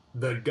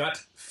the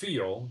gut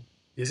feel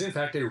is in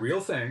fact a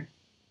real thing.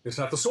 It's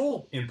not the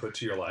sole input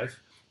to your life,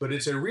 but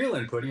it's a real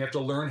input, and you have to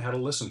learn how to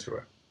listen to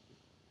it.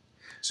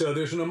 So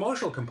there's an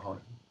emotional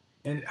component.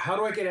 And how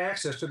do I get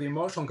access to the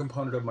emotional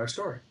component of my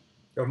story,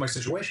 of my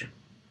situation?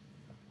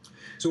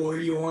 So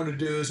what you want to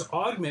do is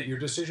augment your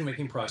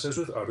decision-making process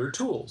with other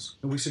tools.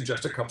 And we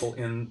suggest a couple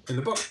in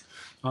the book.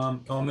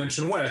 I'll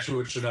mention one, actually,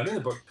 which are not in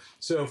the book.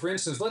 So, for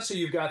instance, let's say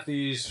you've got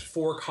these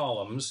 4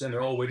 columns, and they're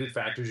all weighted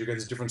factors. You've got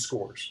these different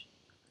scores.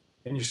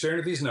 And you're staring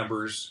at these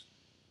numbers,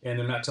 and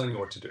they're not telling you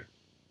what to do.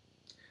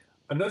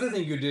 Another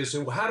thing you do is say,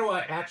 well, how do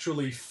I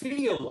actually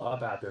feel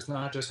about this?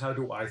 Not just how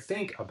do I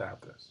think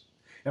about this.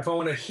 And if I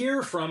want to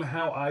hear from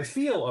how I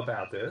feel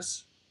about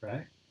this,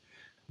 right,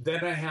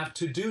 then I have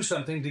to do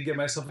something to give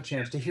myself a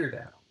chance to hear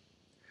that.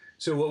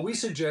 So what we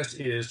suggest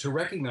is to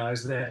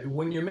recognize that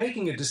when you're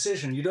making a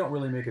decision, you don't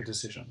really make a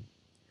decision.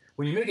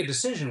 When you make a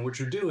decision, what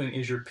you're doing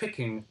is you're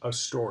picking a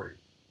story.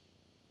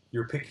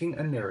 You're picking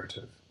a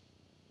narrative.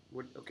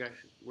 What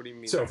do you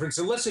mean? So, for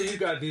instance, let's say you've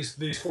got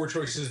these 4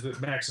 choices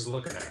that Max is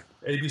looking at,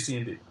 A, B, C,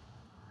 and D.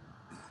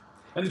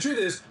 And the truth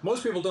is,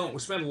 most people don't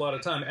spend a lot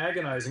of time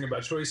agonizing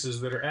about choices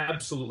that are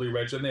absolutely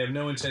wretched and they have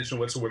no intention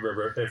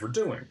whatsoever of ever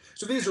doing.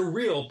 So these are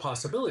real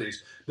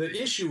possibilities. The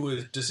issue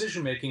with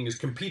decision-making is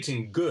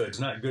competing goods,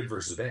 not good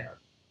versus bad.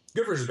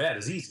 Good versus bad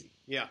is easy.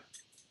 Yeah.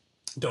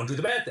 Don't do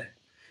the bad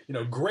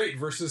thing. Great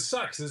versus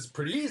sucks is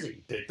pretty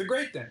easy. Take the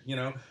great thing.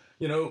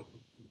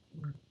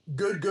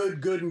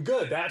 Good, and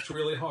good. That's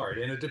really hard,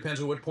 and it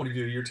depends on what point of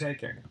view you're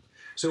taking.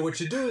 So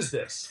what you do is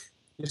this.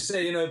 You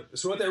say,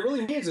 so what that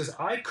really means is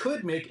I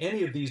could make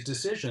any of these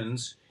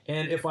decisions,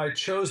 and if I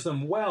chose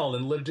them well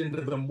and lived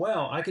into them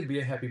well, I could be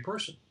a happy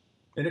person,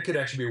 and it could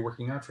actually be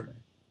working out for me.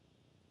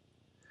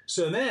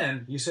 So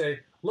then you say,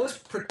 let's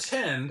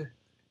pretend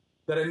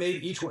that I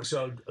made each one.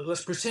 So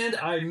let's pretend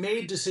I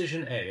made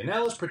decision A, and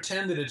now let's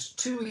pretend that it's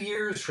 2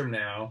 years from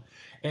now,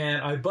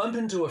 and I bump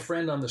into a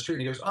friend on the street,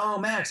 and he goes, oh,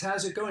 Max,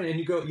 how's it going? And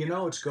you go,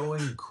 it's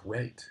going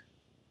great,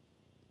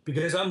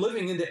 because I'm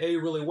living into A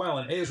really well,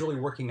 and A is really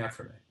working out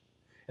for me.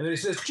 And then he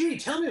says, gee,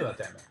 tell me about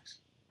that, Max.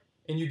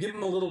 and you give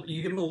them a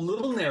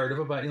little narrative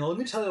about, let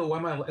me tell you why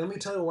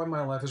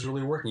my life is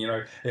really working.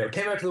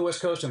 Came back to the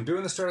West Coast, I'm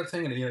doing this startup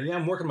thing, and yeah,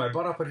 I'm working my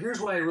butt off, but here's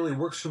why it really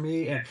works for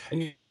me, and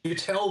you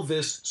tell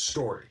this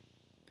story,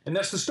 and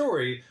that's the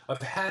story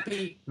of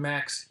happy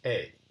Max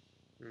A.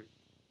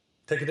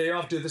 Take a day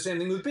off, do the same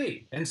thing with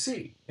B and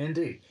C and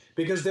D.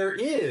 Because there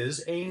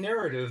is a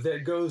narrative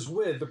that goes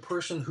with the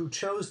person who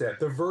chose that.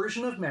 The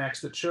version of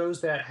Max that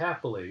chose that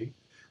happily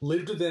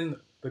lived within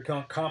the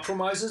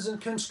compromises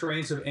and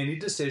constraints of any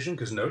decision,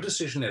 because no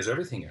decision has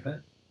everything in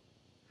it.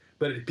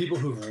 But people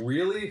who've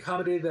really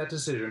accommodated that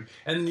decision,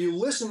 and you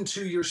listen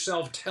to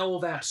yourself tell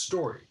that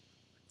story.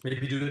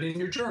 Maybe do it in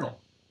your journal.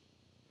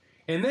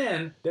 And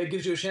then that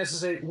gives you a chance to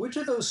say, which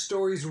of those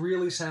stories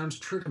really sounds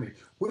true to me?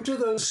 Which of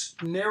those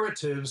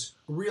narratives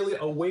really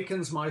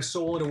awakens my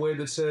soul in a way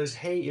that says,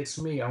 hey, it's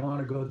me, I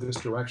want to go this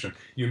direction.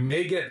 You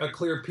may get a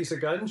clear piece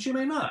of guidance, you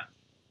may not.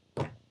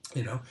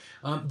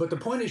 But the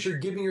point is you're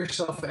giving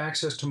yourself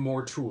access to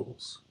more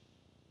tools.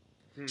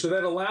 So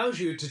that allows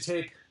you to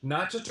take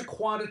not just a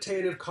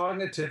quantitative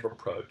cognitive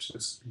approach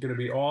that's going to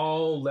be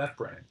all left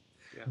brain,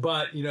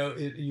 but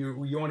you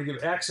want to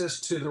give access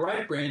to the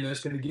right brain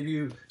that's going to give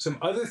you some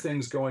other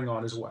things going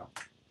on as well.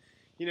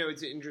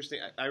 It's interesting.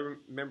 I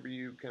remember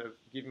you kind of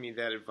giving me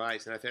that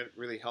advice, and I found it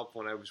really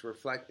helpful. And I was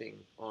reflecting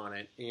on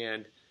it,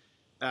 and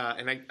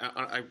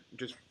I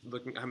just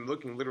looking. I'm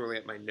looking literally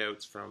at my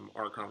notes from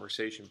our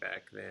conversation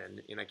back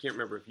then, and I can't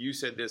remember if you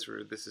said this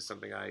or this is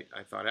something I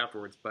thought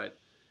afterwards, but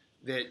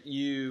that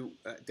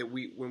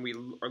when we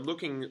are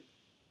looking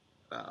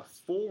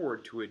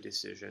forward to a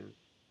decision,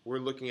 we're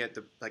looking at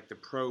the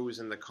pros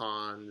and the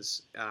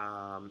cons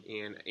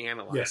and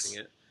analyzing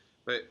it.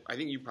 But I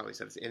think you probably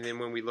said this. And then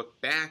when we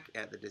look back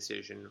at the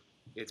decision,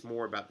 it's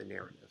more about the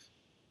narrative.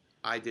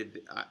 I did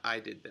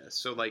this.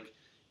 So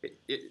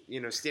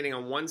standing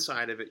on one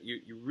side of it,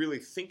 you really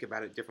think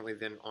about it differently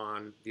than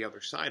on the other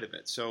side of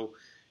it. So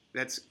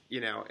that's,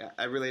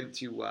 I related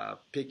to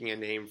picking a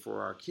name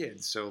for our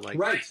kids. So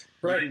right.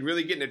 You can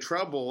really get into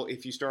trouble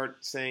if you start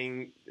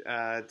saying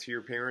to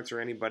your parents or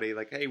anybody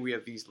hey, we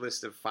have these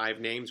lists of 5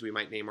 names we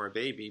might name our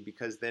baby,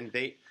 because then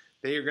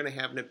they are going to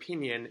have an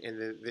opinion, and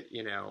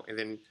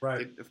then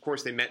of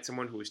course they met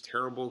someone who was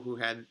terrible who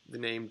had the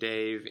name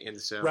Dave, and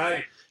so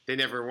they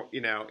never,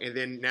 and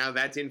then now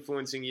that's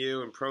influencing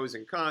you and pros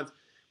and cons.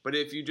 But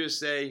if you just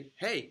say,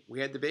 hey, we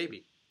had the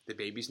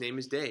baby's name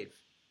is Dave,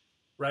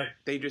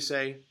 they just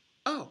say,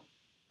 oh,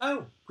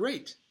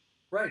 great,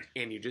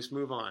 and you just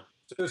move on.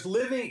 So it's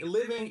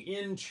living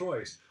in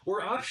choice.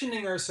 We're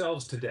optioning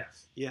ourselves to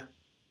death. Yeah.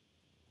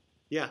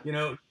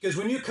 Because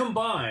when you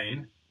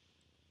combine,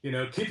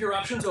 keep your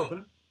options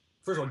open.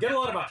 First of all, get a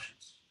lot of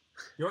options.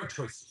 Your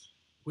choices.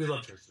 We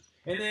love choices.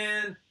 And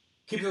then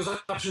keep those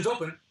options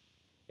open.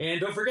 And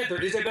don't forget,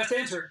 there is a best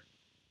answer.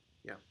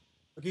 Yeah.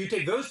 Okay, you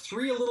take those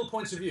 3 little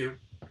points of view,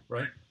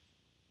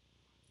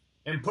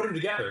 and put them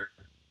together.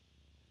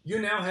 You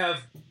now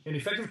have an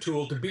effective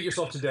tool to beat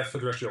yourself to death for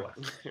the rest of your life.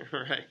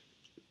 Right.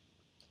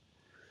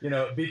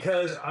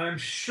 Because I'm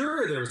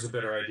sure there was a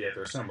better idea out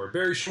there somewhere.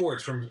 Barry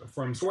Schwartz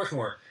from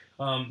Swarthmore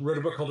wrote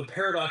a book called The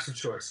Paradox of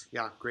Choice.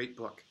 Yeah, great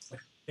book.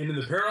 And in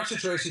The Paradox of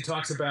Choice, he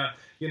talks about,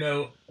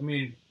 in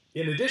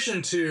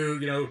addition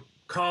to,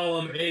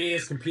 column A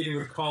is competing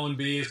with column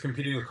B is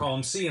competing with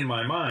column C in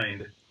my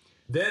mind,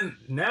 then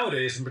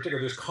nowadays in particular,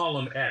 there's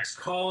column X.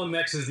 Column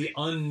X is the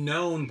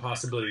unknown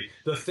possibility,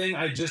 the thing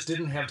I just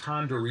didn't have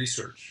time to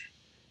research.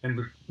 And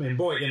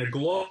boy, in a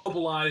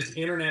globalized,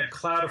 internet,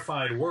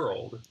 cloudified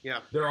world,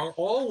 there are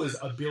always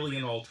a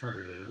billion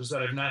alternatives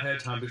that I've not had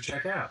time to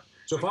check out.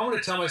 So if I want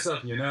to tell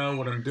myself,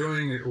 what I'm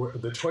doing,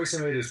 the choice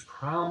I made is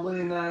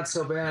probably not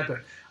so bad, but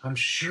I'm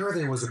sure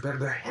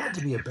there had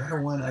to be a better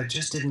one. I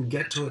just didn't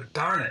get to it.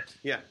 Darn it.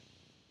 Yeah.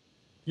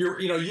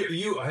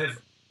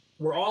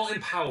 We're all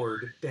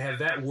empowered to have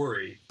that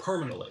worry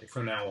permanently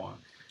from now on.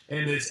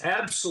 And it's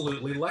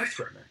absolutely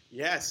life-threatening.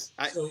 Yes.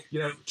 So,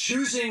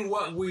 choosing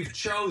what we've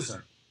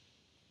chosen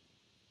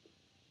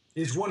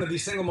is one of the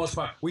single most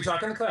popular. We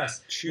talk in the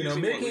class.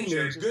 Making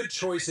a good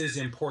choice is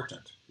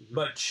important. Mm-hmm.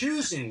 But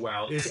choosing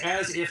well is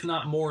as if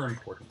not more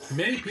important.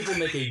 Many people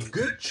make a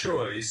good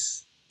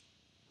choice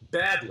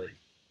badly,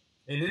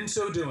 and in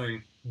so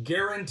doing,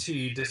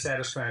 guarantee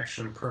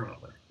dissatisfaction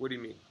permanently. What do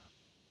you mean?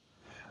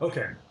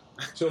 Okay.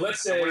 So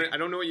let's say... I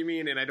don't know what you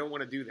mean, and I don't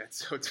want to do that.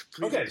 So it's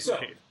okay. So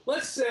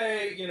let's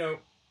say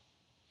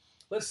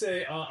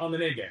on the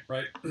name game,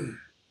 right?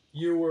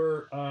 You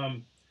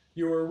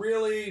were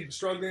really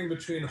struggling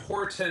between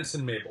Hortense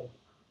and Mabel.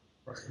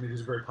 Right. I mean,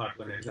 these are very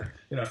popular names.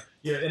 And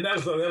that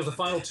was the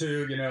final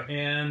 2.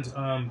 And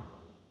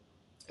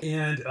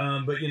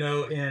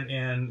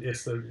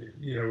it's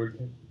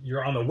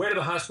you're on the way to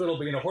the hospital,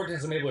 but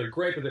Hortense and Mabel are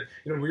great, but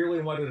we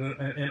really wanted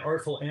an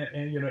artful and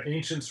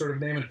ancient sort of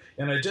name,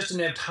 and I just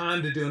didn't have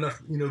time to do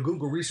enough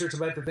Google research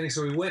about the thing,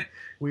 so we went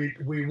with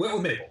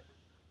Mabel.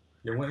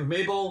 Went with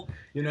Mabel,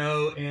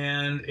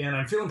 and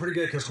I'm feeling pretty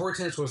good because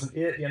Hortense wasn't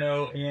it, and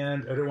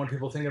I don't want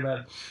people thinking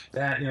about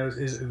that,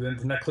 is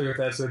not clear if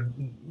that's a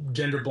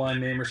gender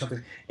blind name or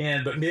something.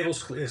 But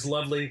Mabel's is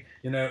lovely,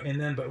 and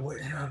then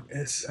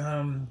it's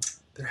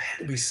there had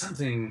to be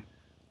something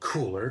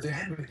cooler. There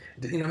had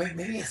to be,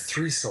 maybe a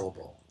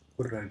 3-syllable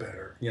would have been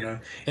better,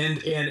 and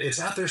it's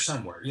out there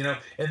somewhere,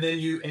 and then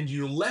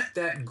you let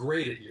that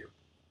grate at you.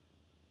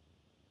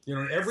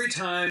 Every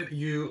time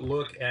you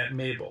look at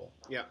Mabel,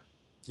 yeah,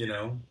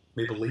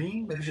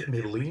 Maybelline, maybe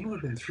Maybelline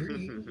would have been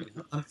 3,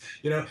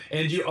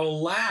 and you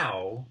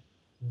allow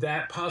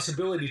that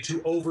possibility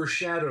to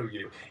overshadow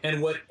you.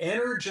 And what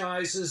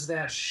energizes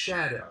that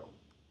shadow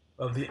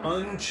of the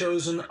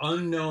unchosen,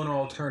 unknown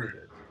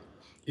alternative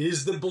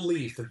is the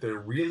belief that there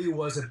really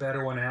was a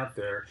better one out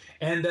there,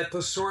 and that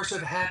the source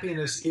of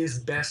happiness is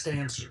best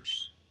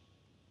answers.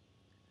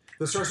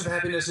 The source of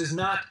happiness is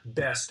not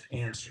best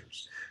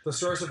answers. The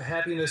source of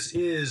happiness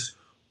is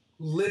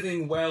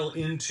living well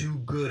into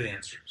good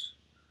answers.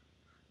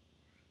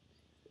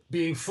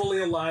 Being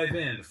fully alive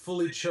in,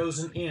 fully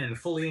chosen in,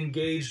 fully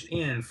engaged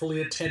in,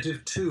 fully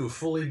attentive to,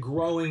 fully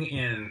growing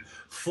in,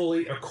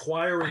 fully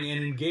acquiring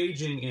and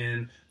engaging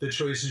in the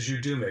choices you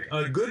do make.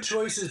 A good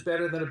choice is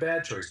better than a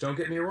bad choice. Don't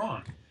get me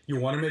wrong. You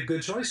want to make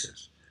good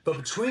choices. But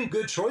between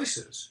good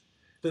choices,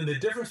 then the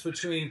difference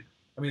between,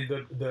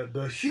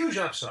 the huge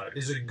upside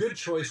is a good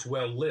choice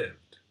well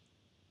lived,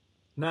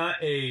 not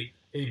a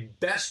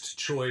best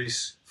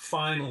choice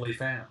finally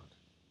found.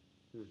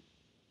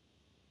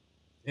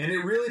 And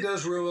it really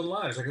does ruin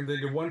lives. I can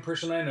think of one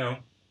person I know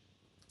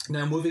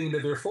now moving into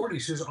their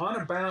 40s who's on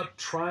about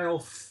trial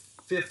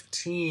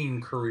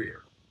 15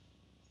 career.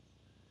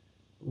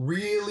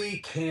 Really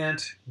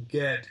can't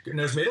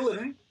has made a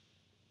living,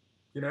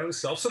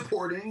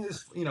 self-supporting,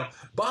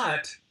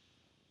 but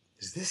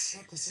is this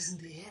it? This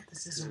isn't the it.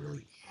 This isn't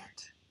really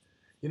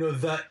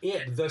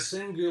it. The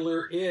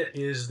singular it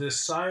is this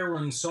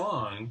siren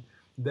song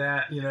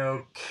that,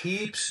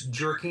 keeps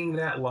jerking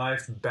that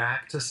life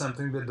back to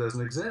something that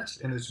doesn't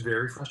exist. And it's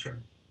very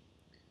frustrating.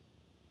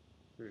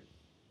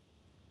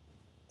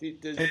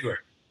 Anyway.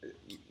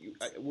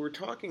 We're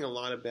talking a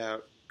lot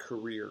about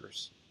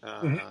careers,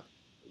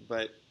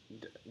 but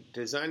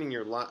designing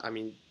your life,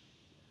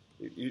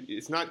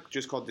 it's not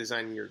just called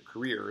designing your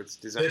career, it's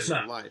designing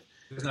your life.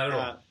 It's not at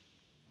all.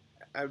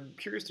 I'm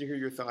curious to hear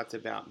your thoughts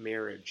about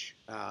marriage,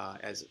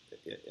 as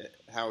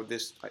how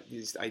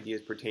these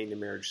ideas pertain to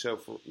marriage. So,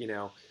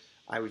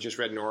 I just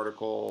read an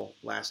article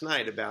last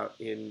night about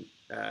in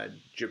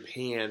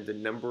Japan, the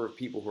number of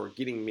people who are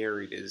getting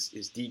married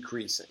is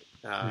decreasing,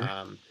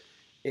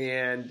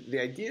 and the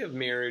idea of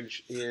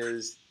marriage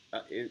is,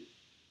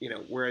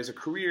 whereas a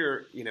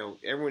career,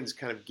 everyone's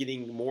kind of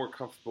getting more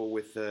comfortable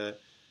with the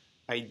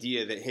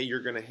idea that, hey,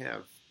 you're going to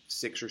have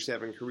 6 or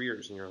 7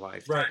 careers in your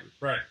lifetime.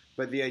 Right.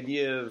 But the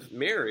idea of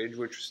marriage,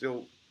 which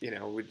still,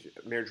 which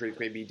marriage rates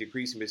may be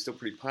decreasing, but it's still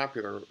pretty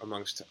popular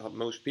amongst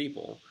most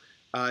people,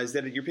 is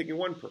that you're picking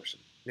one person.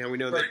 Now, we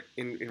know that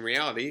in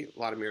reality, a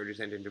lot of marriages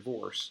end in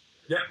divorce.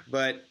 Yeah.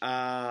 But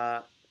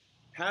how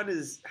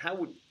does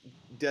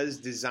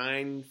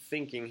design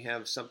thinking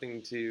have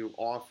something to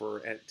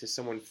offer to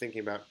someone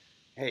thinking about,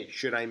 hey,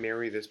 should I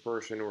marry this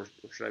person or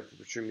should I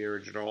pursue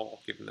marriage at all,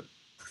 given the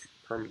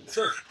permanence?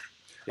 Sure.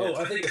 Yeah. Oh,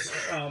 I think it's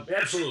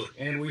absolutely,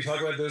 and we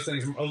talk about those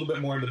things a little bit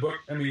more in the book.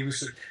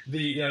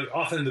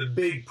 Often the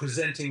big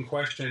presenting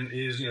question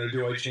is,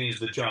 do I change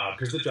the job?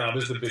 Because the job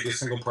is the biggest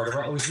single part of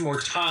our life. It's more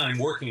time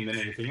working than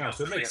anything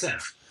else. It makes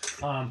sense.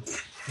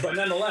 But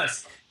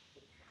nonetheless,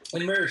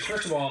 in marriage,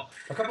 first of all,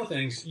 a couple of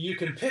things. You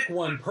can pick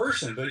one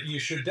person, but you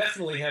should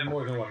definitely have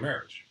more than one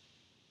marriage.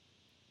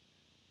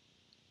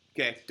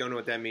 Okay, don't know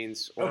what that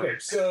means. Okay,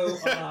 so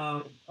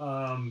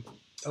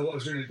what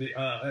was her name?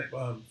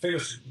 The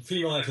famous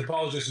female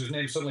anthropologist whose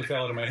name suddenly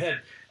fell out of my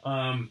head.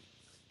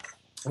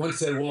 Once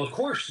said, "Well, of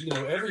course,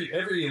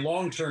 every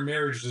long-term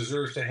marriage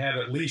deserves to have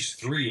at least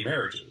 3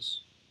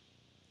 marriages.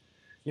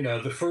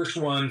 The first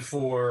one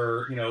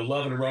for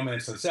love and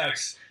romance and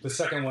sex, the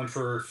second one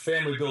for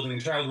family building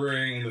and child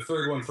rearing, and the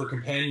third one for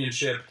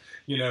companionship,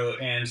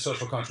 and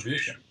social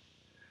contribution."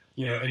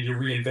 And you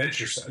reinvent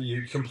yourself.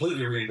 You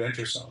completely reinvent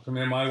yourself.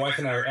 My wife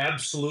and I are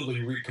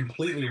absolutely,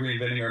 completely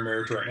reinventing our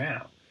marriage right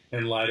now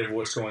in light of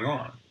what's going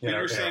on.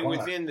 You're saying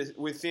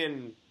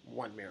within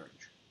one marriage.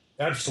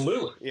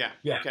 Absolutely. Yeah.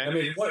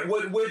 Okay.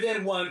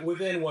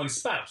 Within one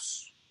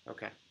spouse.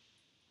 Okay.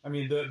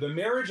 The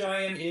marriage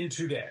I am in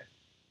today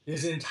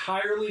is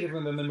entirely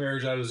different than the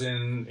marriage I was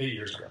in 8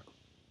 years ago.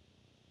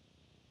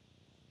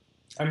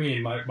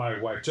 My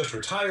wife just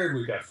retired.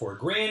 We've got 4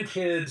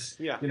 grandkids.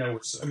 Yeah.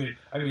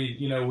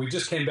 We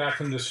just came back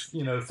from this,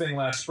 thing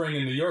last spring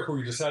in New York where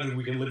we decided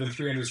we can live in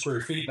 300 square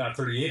feet, not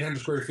 3,800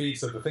 square feet.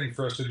 So the thing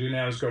for us to do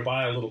now is go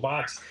buy a little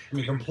box.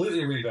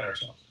 Completely reinvent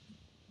ourselves.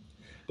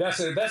 That's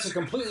a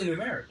completely new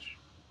marriage.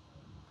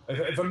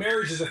 If a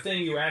marriage is a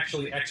thing you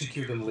actually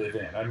execute and live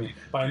in,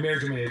 by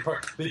marriage,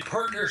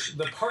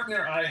 the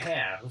partner I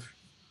have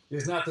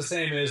is not the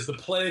same as the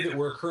play that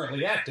we're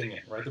currently acting in,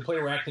 right? The play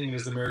we're acting in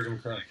is the marriage we're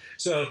currently.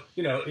 So,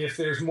 if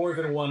there's more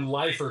than one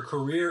life or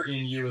career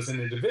in you as an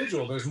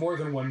individual, there's more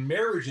than one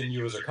marriage in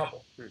you as a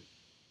couple.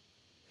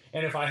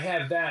 And if I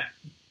have that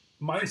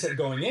mindset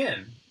going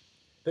in,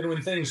 Then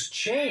when things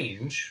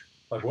change,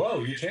 like,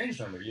 whoa, you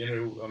changed on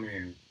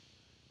me.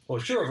 Well,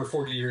 sure, over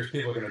 40 years,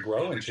 people are going to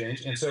grow and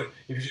change. And so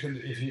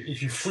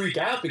if you freak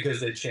out because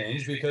they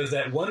change, because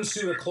that one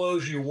suit of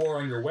clothes you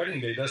wore on your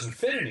wedding day doesn't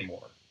fit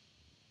anymore,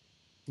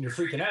 and you're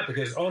freaking out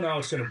because, oh, no,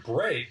 it's going to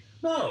break.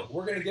 No,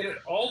 we're going to get it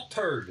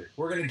altered.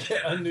 We're going to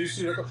get a new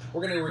suit of clothes.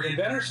 We're going to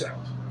reinvent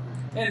ourselves.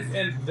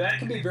 And that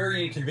can be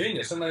very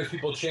inconvenient. Sometimes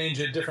people change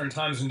at different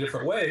times in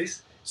different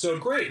ways. So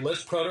great,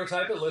 let's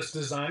prototype it, let's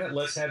design it,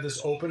 let's have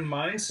this open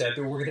mindset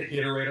that we're going to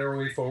iterate our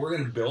way forward, we're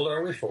going to build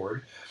our way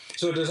forward.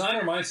 So a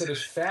designer mindset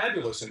is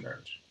fabulous in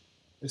marriage.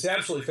 It's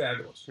absolutely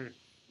fabulous. And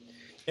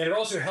it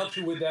also helps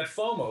you with that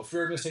FOMO,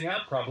 fear of missing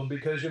out problem,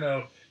 because,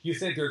 you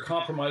think there are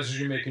compromises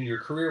you make in your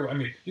career. I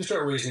mean, you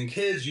start raising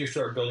kids, you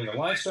start building a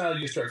lifestyle,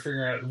 you start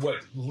figuring out what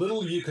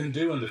little you can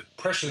do in the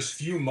precious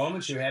few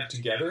moments you have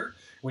together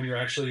when you're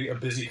actually a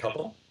busy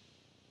couple.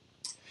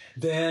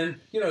 Then,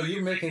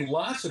 you're making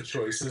lots of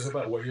choices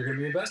about what you're going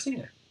to be investing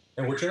in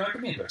and what you're not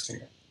going to be investing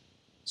in.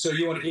 So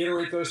you want to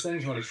iterate those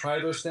things, you want to try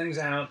those things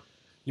out,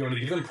 you want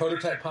to give them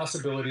prototype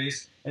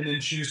possibilities, and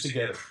then choose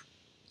together.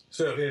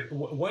 So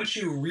once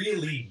you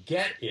really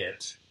get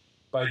it,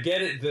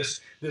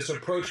 this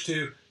approach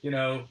to,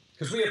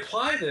 because we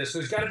apply this,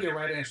 there's got to be a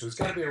right answer. There's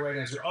got to be a right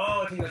answer.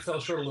 Oh, I think that fell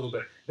short a little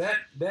bit.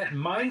 That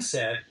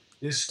mindset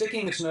is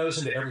sticking its nose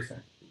into everything.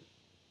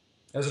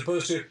 As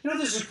opposed to,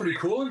 this is pretty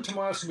cool, and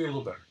tomorrow it's going to be a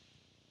little better.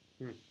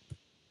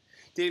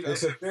 Dave,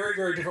 it's a very,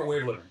 very different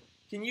way of living.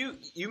 Can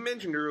you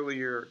mentioned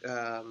earlier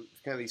kind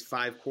of these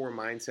 5 core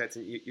mindsets,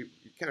 and you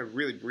kind of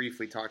really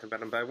briefly talked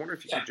about them, but I wonder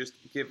if you could just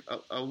give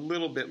a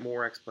little bit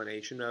more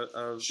explanation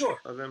of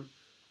them.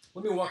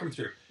 Let me walk them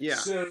through. Yeah.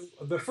 So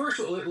the first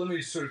one, let me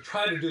sort of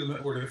try to do them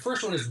in order. The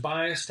first one is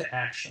bias to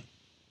action.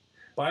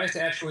 Bias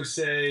to action would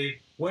say,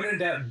 when in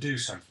doubt, do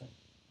something.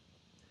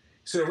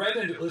 So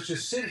rather than, let's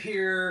just sit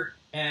here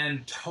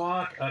and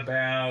talk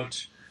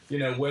about,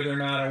 whether or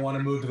not I want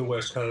to move to the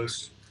West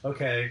Coast.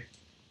 Okay,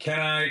 can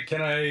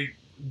I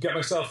get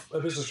myself a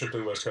business trip to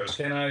the West Coast?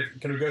 Can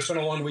we go spend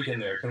a long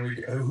weekend there? We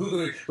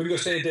can go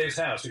stay at Dave's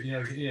house? They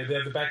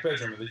have the back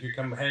bedroom, and you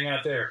come hang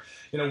out there.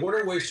 What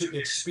are ways to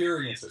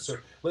experience it? So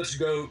let's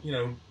go.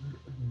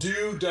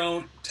 Do,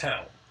 don't,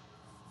 tell.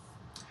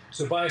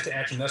 So bias to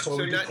action. That's what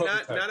we do.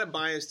 Not a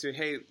bias to,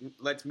 hey,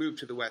 let's move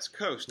to the West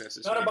Coast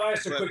necessarily. Not a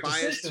bias to quick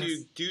decisions. Bias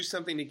to do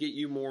something to get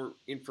you more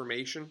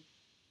information.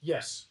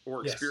 Yes.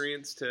 Or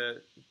experience to.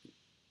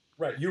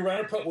 Right. You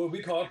run what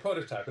we call a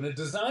prototype, and a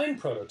design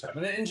prototype,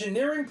 and an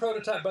engineering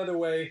prototype, by the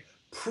way,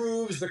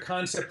 proves the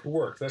concept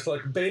work. That's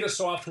like beta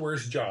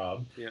software's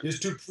job is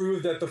to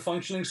prove that the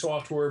functioning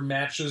software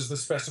matches the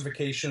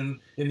specification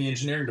in the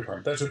engineering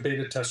department. That's what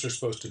beta tests are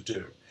supposed to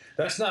do.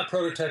 That's not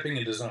prototyping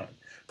and design.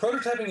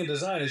 Prototyping and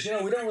design is,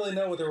 we don't really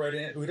know what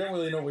we don't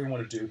really know what we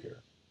want to do here.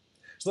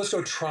 So let's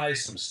go try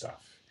some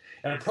stuff.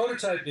 And a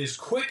prototype is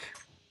quick,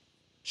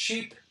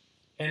 cheap,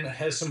 and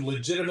has some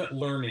legitimate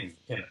learning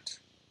in it.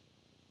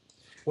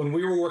 When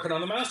we were working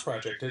on the mouse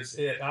project,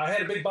 I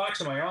had a big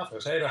box in my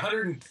office. I had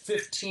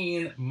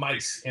 115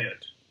 mice in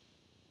it.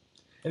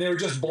 And they were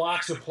just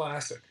blocks of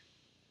plastic.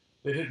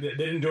 They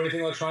didn't do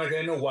anything electronic. They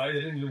didn't know why.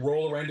 They didn't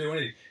roll around, do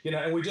anything.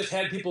 And we just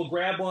had people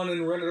grab one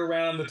and run it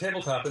around the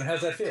tabletop. And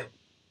how's that feel?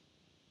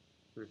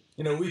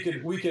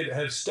 We could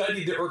have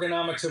studied the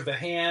ergonomics of the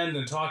hand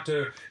and talked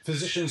to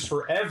physicians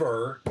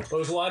forever. But it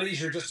was a lot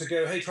easier just to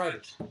go, hey, try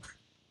this.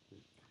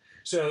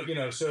 So,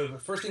 so the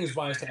first thing is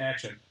bias to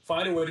action.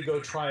 Find a way to go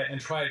try it,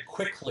 and try it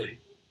quickly.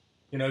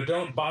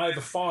 Don't buy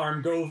the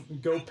farm.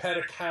 Go pet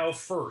a cow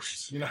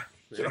first,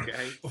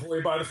 before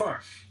you buy the farm.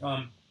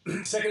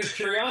 Second is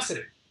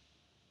curiosity.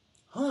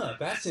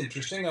 That's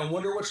interesting. I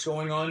wonder what's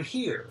going on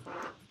here.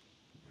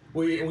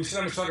 We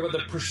sometimes talk about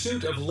the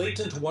pursuit of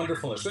latent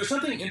wonderfulness. There's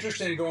something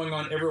interesting going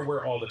on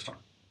everywhere all the time.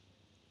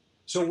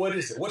 So what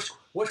is it?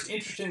 What's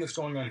interesting that's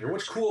going on here?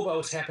 What's cool about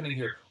what's happening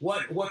here?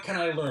 What can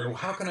I learn?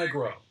 How can I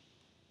grow?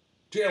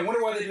 Gee, I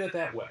wonder why they do it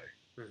that way.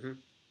 Mm-hmm.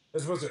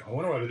 As opposed to, I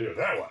wonder why they do it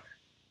that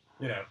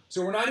way.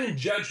 So we're not in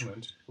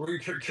judgment.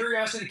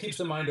 Curiosity keeps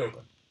the mind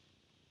open.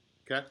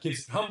 Okay.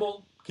 Keeps it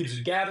humble, keeps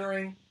it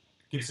gathering,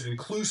 keeps it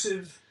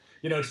inclusive.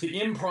 It's the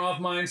improv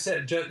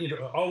mindset.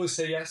 Always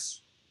say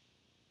yes.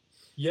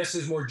 Yes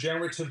is more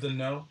generative than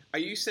no. Are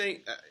you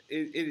saying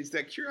it is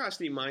that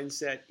curiosity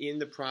mindset in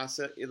the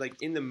process,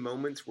 like in the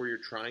moments where you're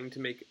trying to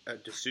make a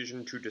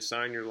decision to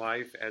design your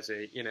life as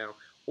a,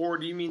 or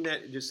do you mean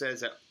that just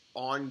as an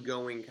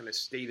ongoing kind of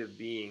state of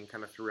being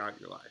kind of throughout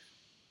your life?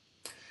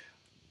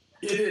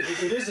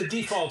 It is a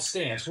default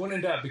stance. When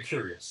in doubt, be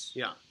curious.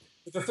 Yeah.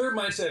 But the third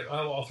mindset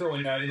I'll throw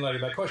in light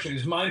of that question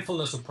is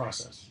mindfulness of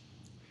process.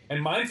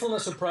 And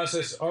mindfulness of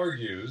process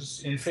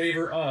argues in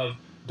favor of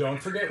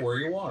don't forget where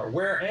you are.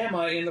 Where am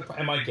I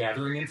am I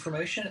gathering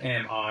information?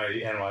 Am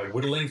I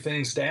whittling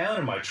things down?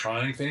 Am I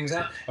trying things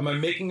out? Am I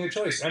making a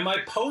choice? Am I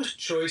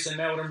post-choice, and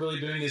now what I'm really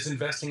doing is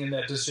investing in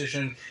that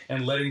decision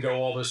and letting go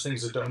all those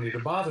things that don't need to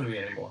bother me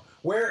anymore?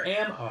 Where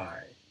am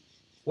I?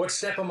 What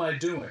step am I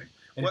doing?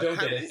 And don't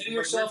get ahead of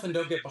yourself and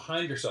don't get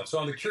behind yourself. So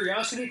on the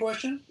curiosity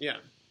question,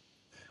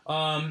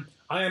 I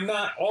am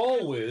not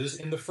always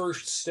in the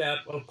first step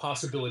of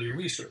possibility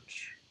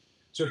research.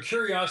 So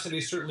curiosity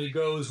certainly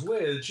goes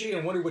with, gee, I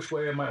wonder which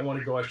way I might want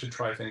to go. I should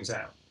try things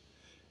out.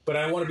 But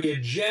I want to be a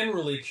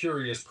generally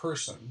curious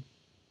person,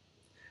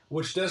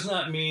 which does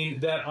not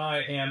mean that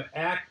I am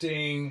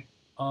acting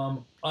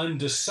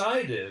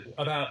undecided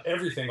about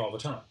everything all the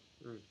time.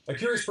 A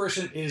curious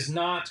person is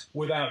not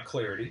without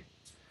clarity,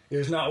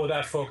 is not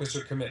without focus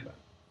or commitment.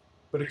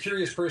 But a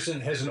curious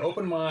person has an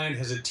open mind,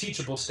 has a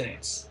teachable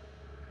stance.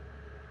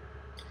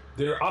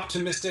 They're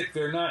optimistic.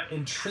 They're not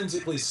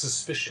intrinsically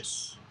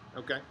suspicious.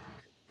 Okay.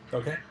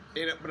 Okay.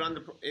 But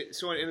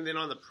and then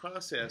on the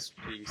process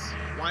piece,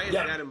 why is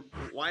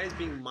why is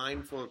being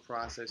mindful of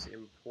process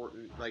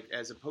important? Like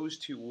as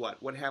opposed to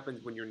what? What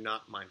happens when you're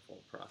not mindful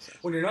of process?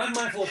 When you're not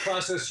mindful of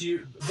process,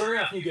 you very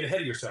often you get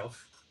ahead of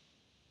yourself,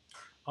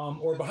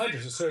 or behind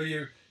yourself. So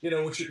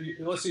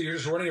let's say you're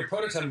just running a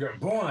prototype and go,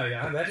 boy,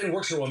 that didn't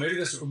work so well. Maybe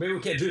we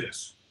can't do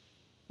this.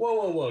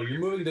 Whoa! You're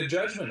moving to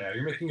judgment now.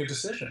 You're making a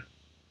decision.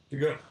 You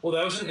go, well,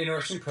 that was an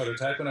interesting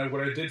prototype, and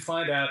what I did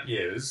find out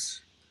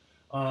is.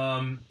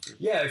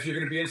 If you're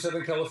going to be in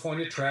Southern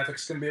California,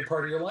 traffic's going to be a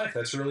part of your life.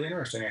 That's really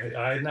interesting.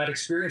 I had not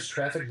experienced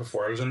traffic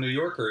before. I was a New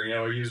Yorker.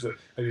 I used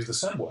the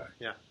subway.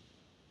 Yeah.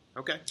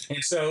 Okay.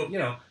 And so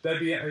that'd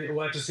be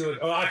we'll have to see what.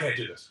 Oh, I can't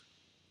do this.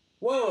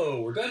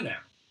 Whoa, we're done now.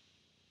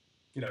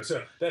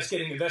 So that's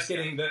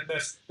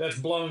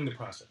blowing the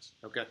process.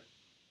 Okay.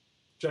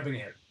 Jumping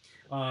ahead.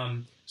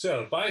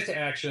 So bias to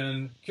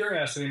action,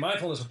 curiosity,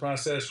 mindfulness of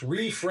process,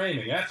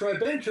 reframing. After I've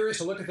been curious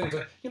and look at things,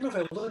 if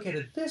I look at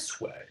it this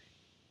way.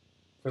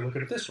 If I look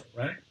at it this way,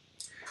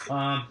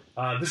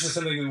 right? This is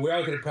something that we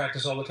all get to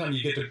practice all the time.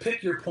 You get to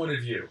pick your point of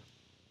view.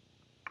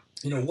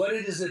 What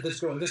it is that's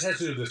going. This has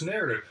to do with this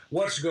narrative.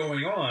 What's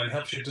going on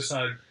helps you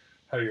decide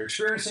how you're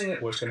experiencing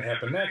it, what's going to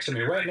happen next.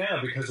 Right now,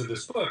 because of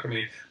this book,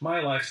 my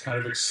life's kind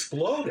of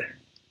exploding.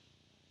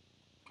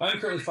 I'm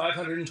currently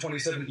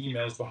 527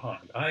 emails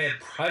behind. I have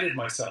prided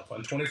myself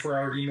on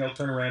 24-hour email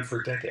turnaround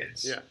for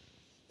decades. Yeah.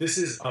 This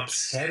is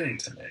upsetting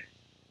to me.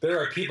 There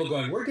are people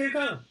going, where'd they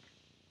go?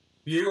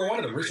 You were one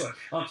of them recently,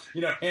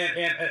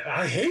 and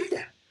I hate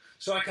that.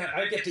 So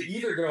I get to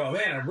either go, oh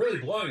man, I'm really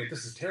blowing it.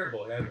 This is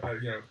terrible,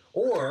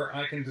 or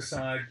I can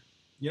decide,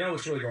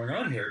 what's really going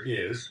on here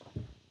is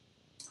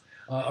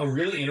a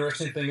really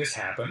interesting thing has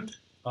happened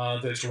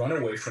that's run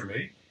away from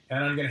me,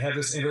 and I'm going to have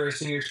this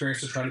interesting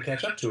experience of trying to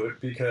catch up to it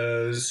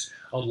because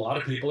a lot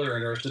of people are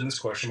interested in this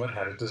question about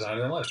how to design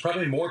their lives.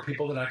 Probably more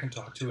people than I can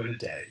talk to in a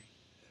day,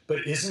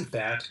 but isn't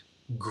that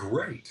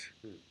great?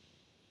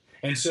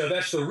 And so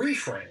that's the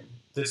reframe.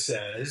 That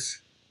says,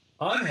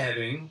 I'm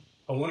having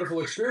a wonderful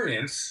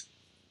experience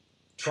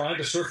trying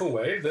to surf a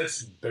wave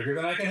that's bigger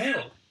than I can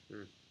handle.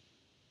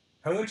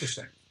 How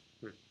interesting.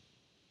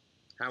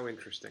 How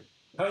interesting.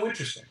 How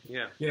interesting.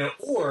 Yeah.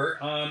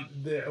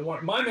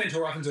 My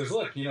mentor often says,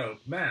 look,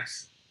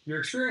 Max, your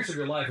experience of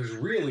your life is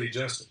really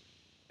just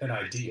an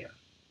idea.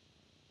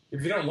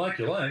 If you don't like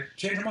your life,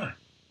 change your mind.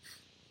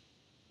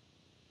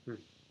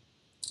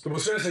 The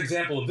most famous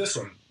example of this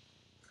one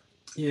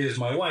is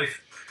my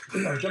wife.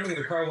 I was jumping in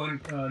the car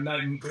one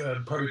night,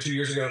 probably 2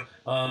 years ago,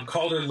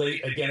 called her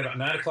late again about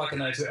 9 o'clock at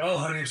night, said, oh,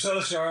 honey, I'm so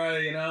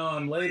sorry,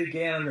 I'm late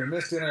again, I'm going to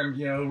miss dinner,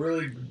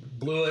 really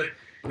blew it,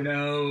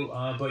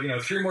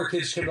 but 3 more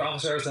kids came to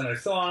office hours than I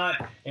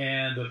thought,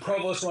 and the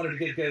provost wanted to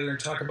get together and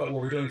talk about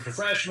what we're doing for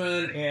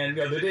freshmen, and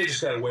the day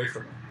just got away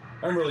from me.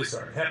 I'm really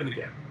sorry. It happened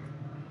again.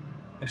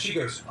 And she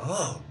goes,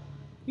 oh,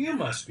 you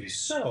must be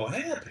so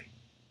happy.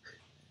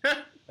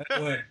 And I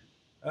went,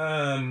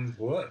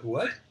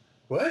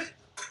 what?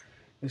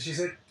 And she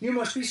said, you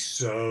must be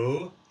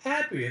so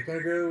happy. I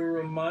gotta go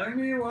remind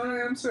me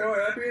why I'm so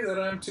happy that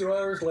I'm 2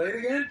 hours late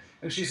again?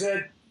 And she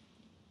said,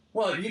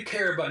 well, you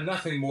care about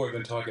nothing more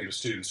than talking to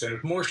students. And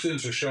if more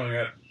students are showing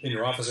up in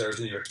your office hours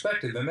than you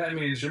expected, then that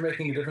means you're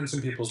making a difference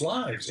in people's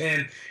lives.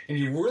 And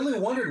you really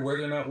wondered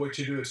whether or not what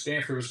you do at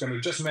Stanford was going to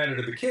just matter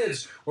to the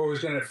kids or was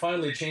going to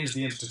finally change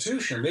the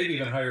institution or maybe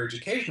even higher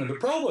education. And the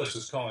provost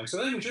is calling. So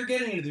that means you're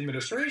getting into the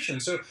administration.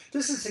 So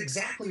this is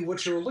exactly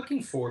what you're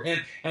looking for.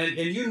 And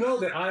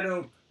that I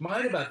don't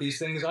mind about these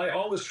things. I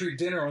always treat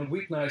dinner on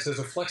weeknights as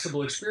a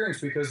flexible experience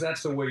because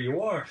that's the way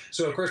you are.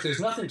 So, of course, there's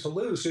nothing to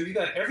lose. So you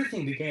got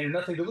everything to gain and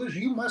nothing to lose.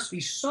 You must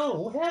be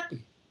so happy.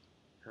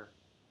 Huh.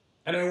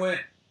 And I went,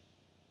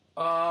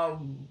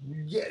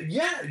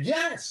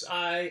 yes,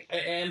 I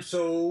am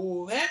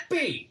so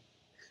happy.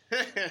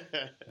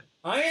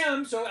 I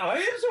am so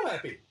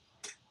happy.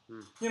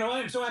 I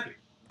am so happy.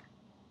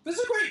 This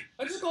is great.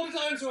 I just called it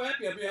I am so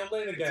happy. I'll be out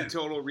late again. It's a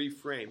total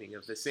reframing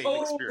of the same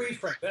experience.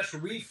 That's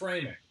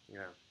reframing.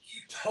 Yeah.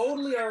 You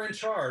totally are in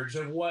charge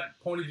of what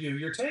point of view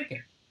you're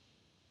taking.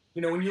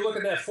 When you look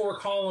at that 4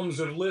 columns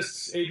of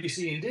lists A, B,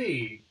 C, and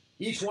D,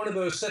 each one of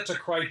those sets of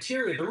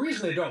criteria, the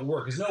reason they don't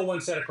work is no one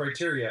set of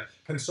criteria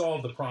can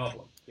solve the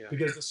problem. Yeah.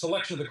 Because the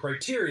selection of the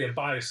criteria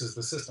biases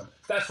the system.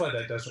 That's why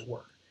that doesn't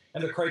work.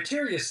 And the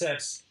criteria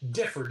sets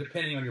differ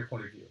depending on your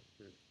point of view.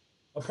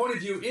 A point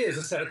of view is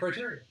a set of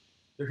criteria.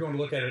 You're going to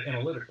look at it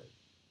analytically.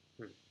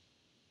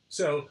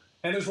 So,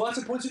 and there's lots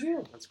of points of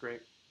view. That's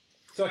great.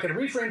 So I can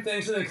reframe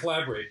things and then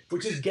collaborate,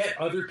 which is get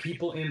other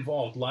people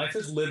involved. Life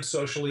is lived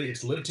socially.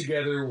 It's lived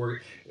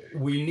together.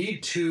 We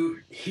need to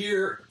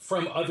hear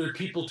from other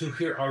people to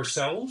hear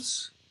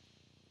ourselves.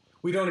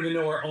 We don't even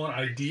know our own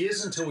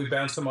ideas until we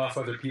bounce them off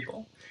other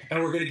people.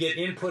 And we're going to get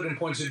input and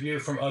points of view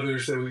from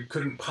others that we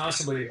couldn't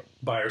possibly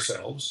by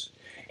ourselves.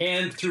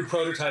 And through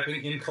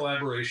prototyping in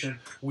collaboration,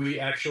 we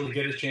actually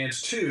get a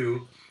chance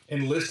to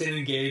enlist and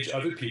engage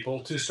other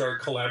people to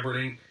start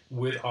collaborating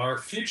with our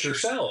future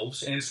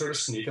selves and sort of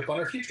sneak up on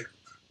our future.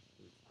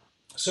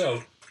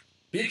 So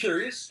be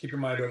curious, keep your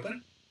mind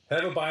open,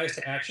 have a bias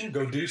to action,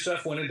 go do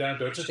stuff when in doubt,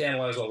 don't just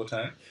analyze all the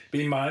time.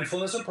 Be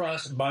mindful of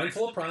process,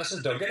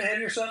 don't get ahead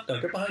of yourself,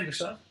 don't get behind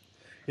yourself.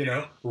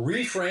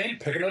 Reframe,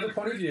 pick another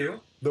point of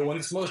view, the one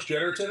that's most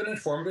generative and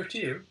informative to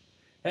you,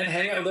 and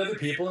hang out with other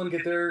people and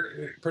get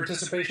their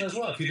participation as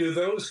well. If you do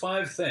those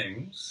 5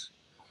 things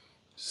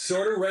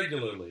sort of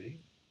regularly,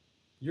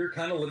 you're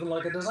kind of living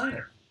like a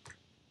designer.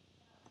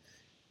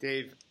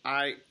 Dave,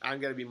 I'm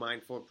going to be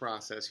mindful of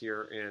process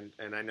here,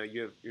 and I know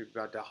you're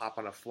about to hop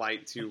on a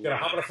flight to... You're going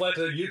to hop on a flight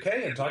to the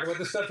UK and talk about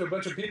this stuff to a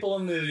bunch of people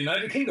in the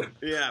United Kingdom.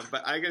 Yeah,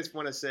 but I just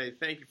want to say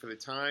thank you for the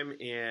time,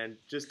 and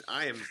just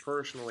I am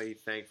personally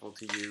thankful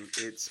to you.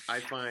 I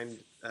find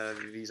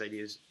these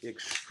ideas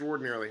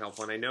extraordinarily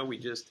helpful, and I know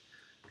we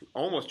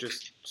almost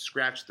just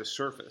scratched the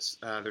surface.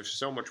 There's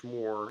so much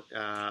more.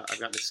 I've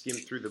gotten to skim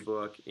through the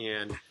book,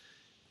 and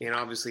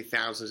obviously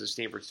thousands of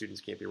Stanford students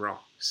can't be wrong.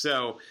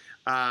 So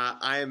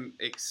I'm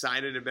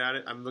excited about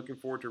it. I'm looking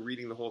forward to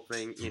reading the whole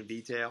thing in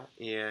detail,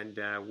 and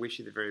wish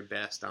you the very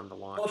best on the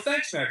launch. Well,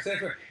 thanks, Max.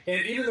 Thanks.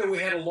 And even though we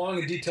had a long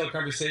and detailed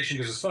conversation,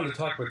 because it's fun to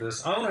talk about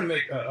this, I want to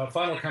make a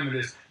final comment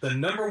is the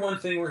number one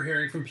thing we're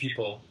hearing from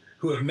people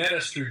who have met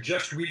us through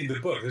just reading the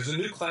book. There's a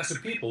new class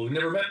of people we've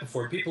never met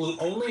before, people who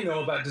only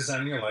know about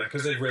designing your life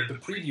because they've read the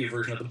preview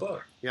version of the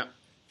book. Yeah.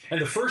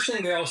 And the first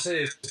thing they all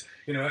say is,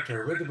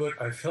 after I read the book,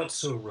 I felt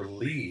so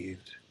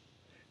relieved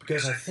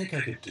because I think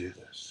I could do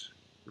this.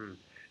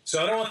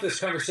 So I don't want this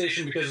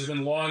conversation, because it's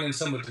been long and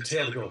somewhat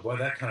detailed, to go, boy,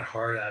 that's kind of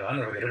hard. I don't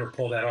know if I could ever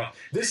pull that off.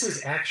 This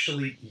is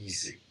actually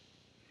easy.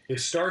 It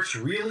starts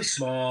really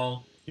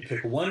small. You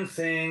pick one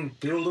thing,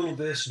 do a little of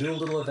this, do a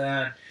little of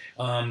that.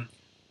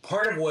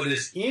 Part of what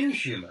is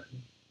inhuman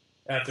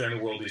out there in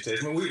the world these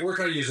days, we're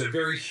trying to use a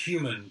very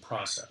human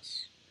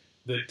process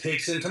that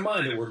takes into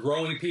mind that we're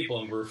growing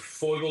people and we're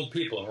foibled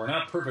people and we're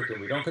not perfect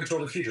and we don't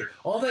control the future.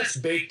 All that's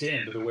baked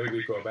into the way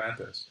we go about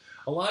this.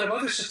 A lot of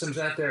other systems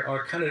out there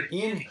are kind of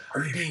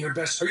are you being your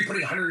best? Are you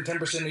putting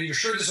 110%? Are you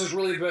sure this is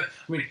really the best?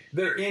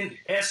 They're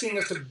asking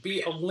us to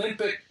be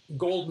Olympic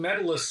gold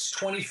medalists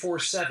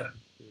 24/7.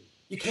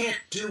 You can't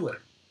do it.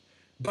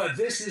 But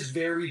this is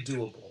very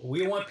doable.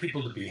 We want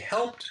people to be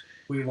helped.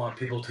 We want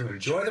people to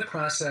enjoy the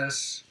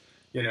process,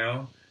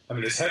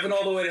 It's heaven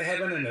all the way to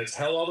heaven, and it's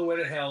hell all the way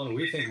to hell, and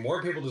we think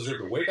more people deserve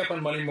to wake up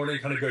on Monday morning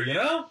and kind of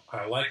go,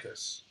 I like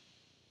this.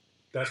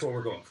 That's what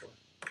we're going for.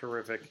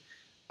 Terrific.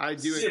 I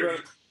do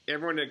encourage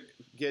everyone to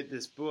get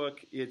this book.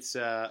 It's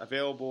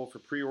available for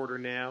pre-order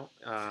now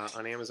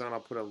on Amazon. I'll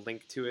put a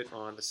link to it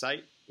on the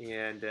site.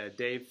 And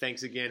Dave,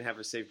 thanks again. Have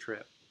a safe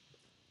trip.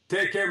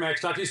 Take care,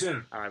 Max. Talk to you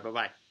soon. All right,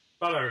 bye-bye.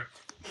 Bye-bye.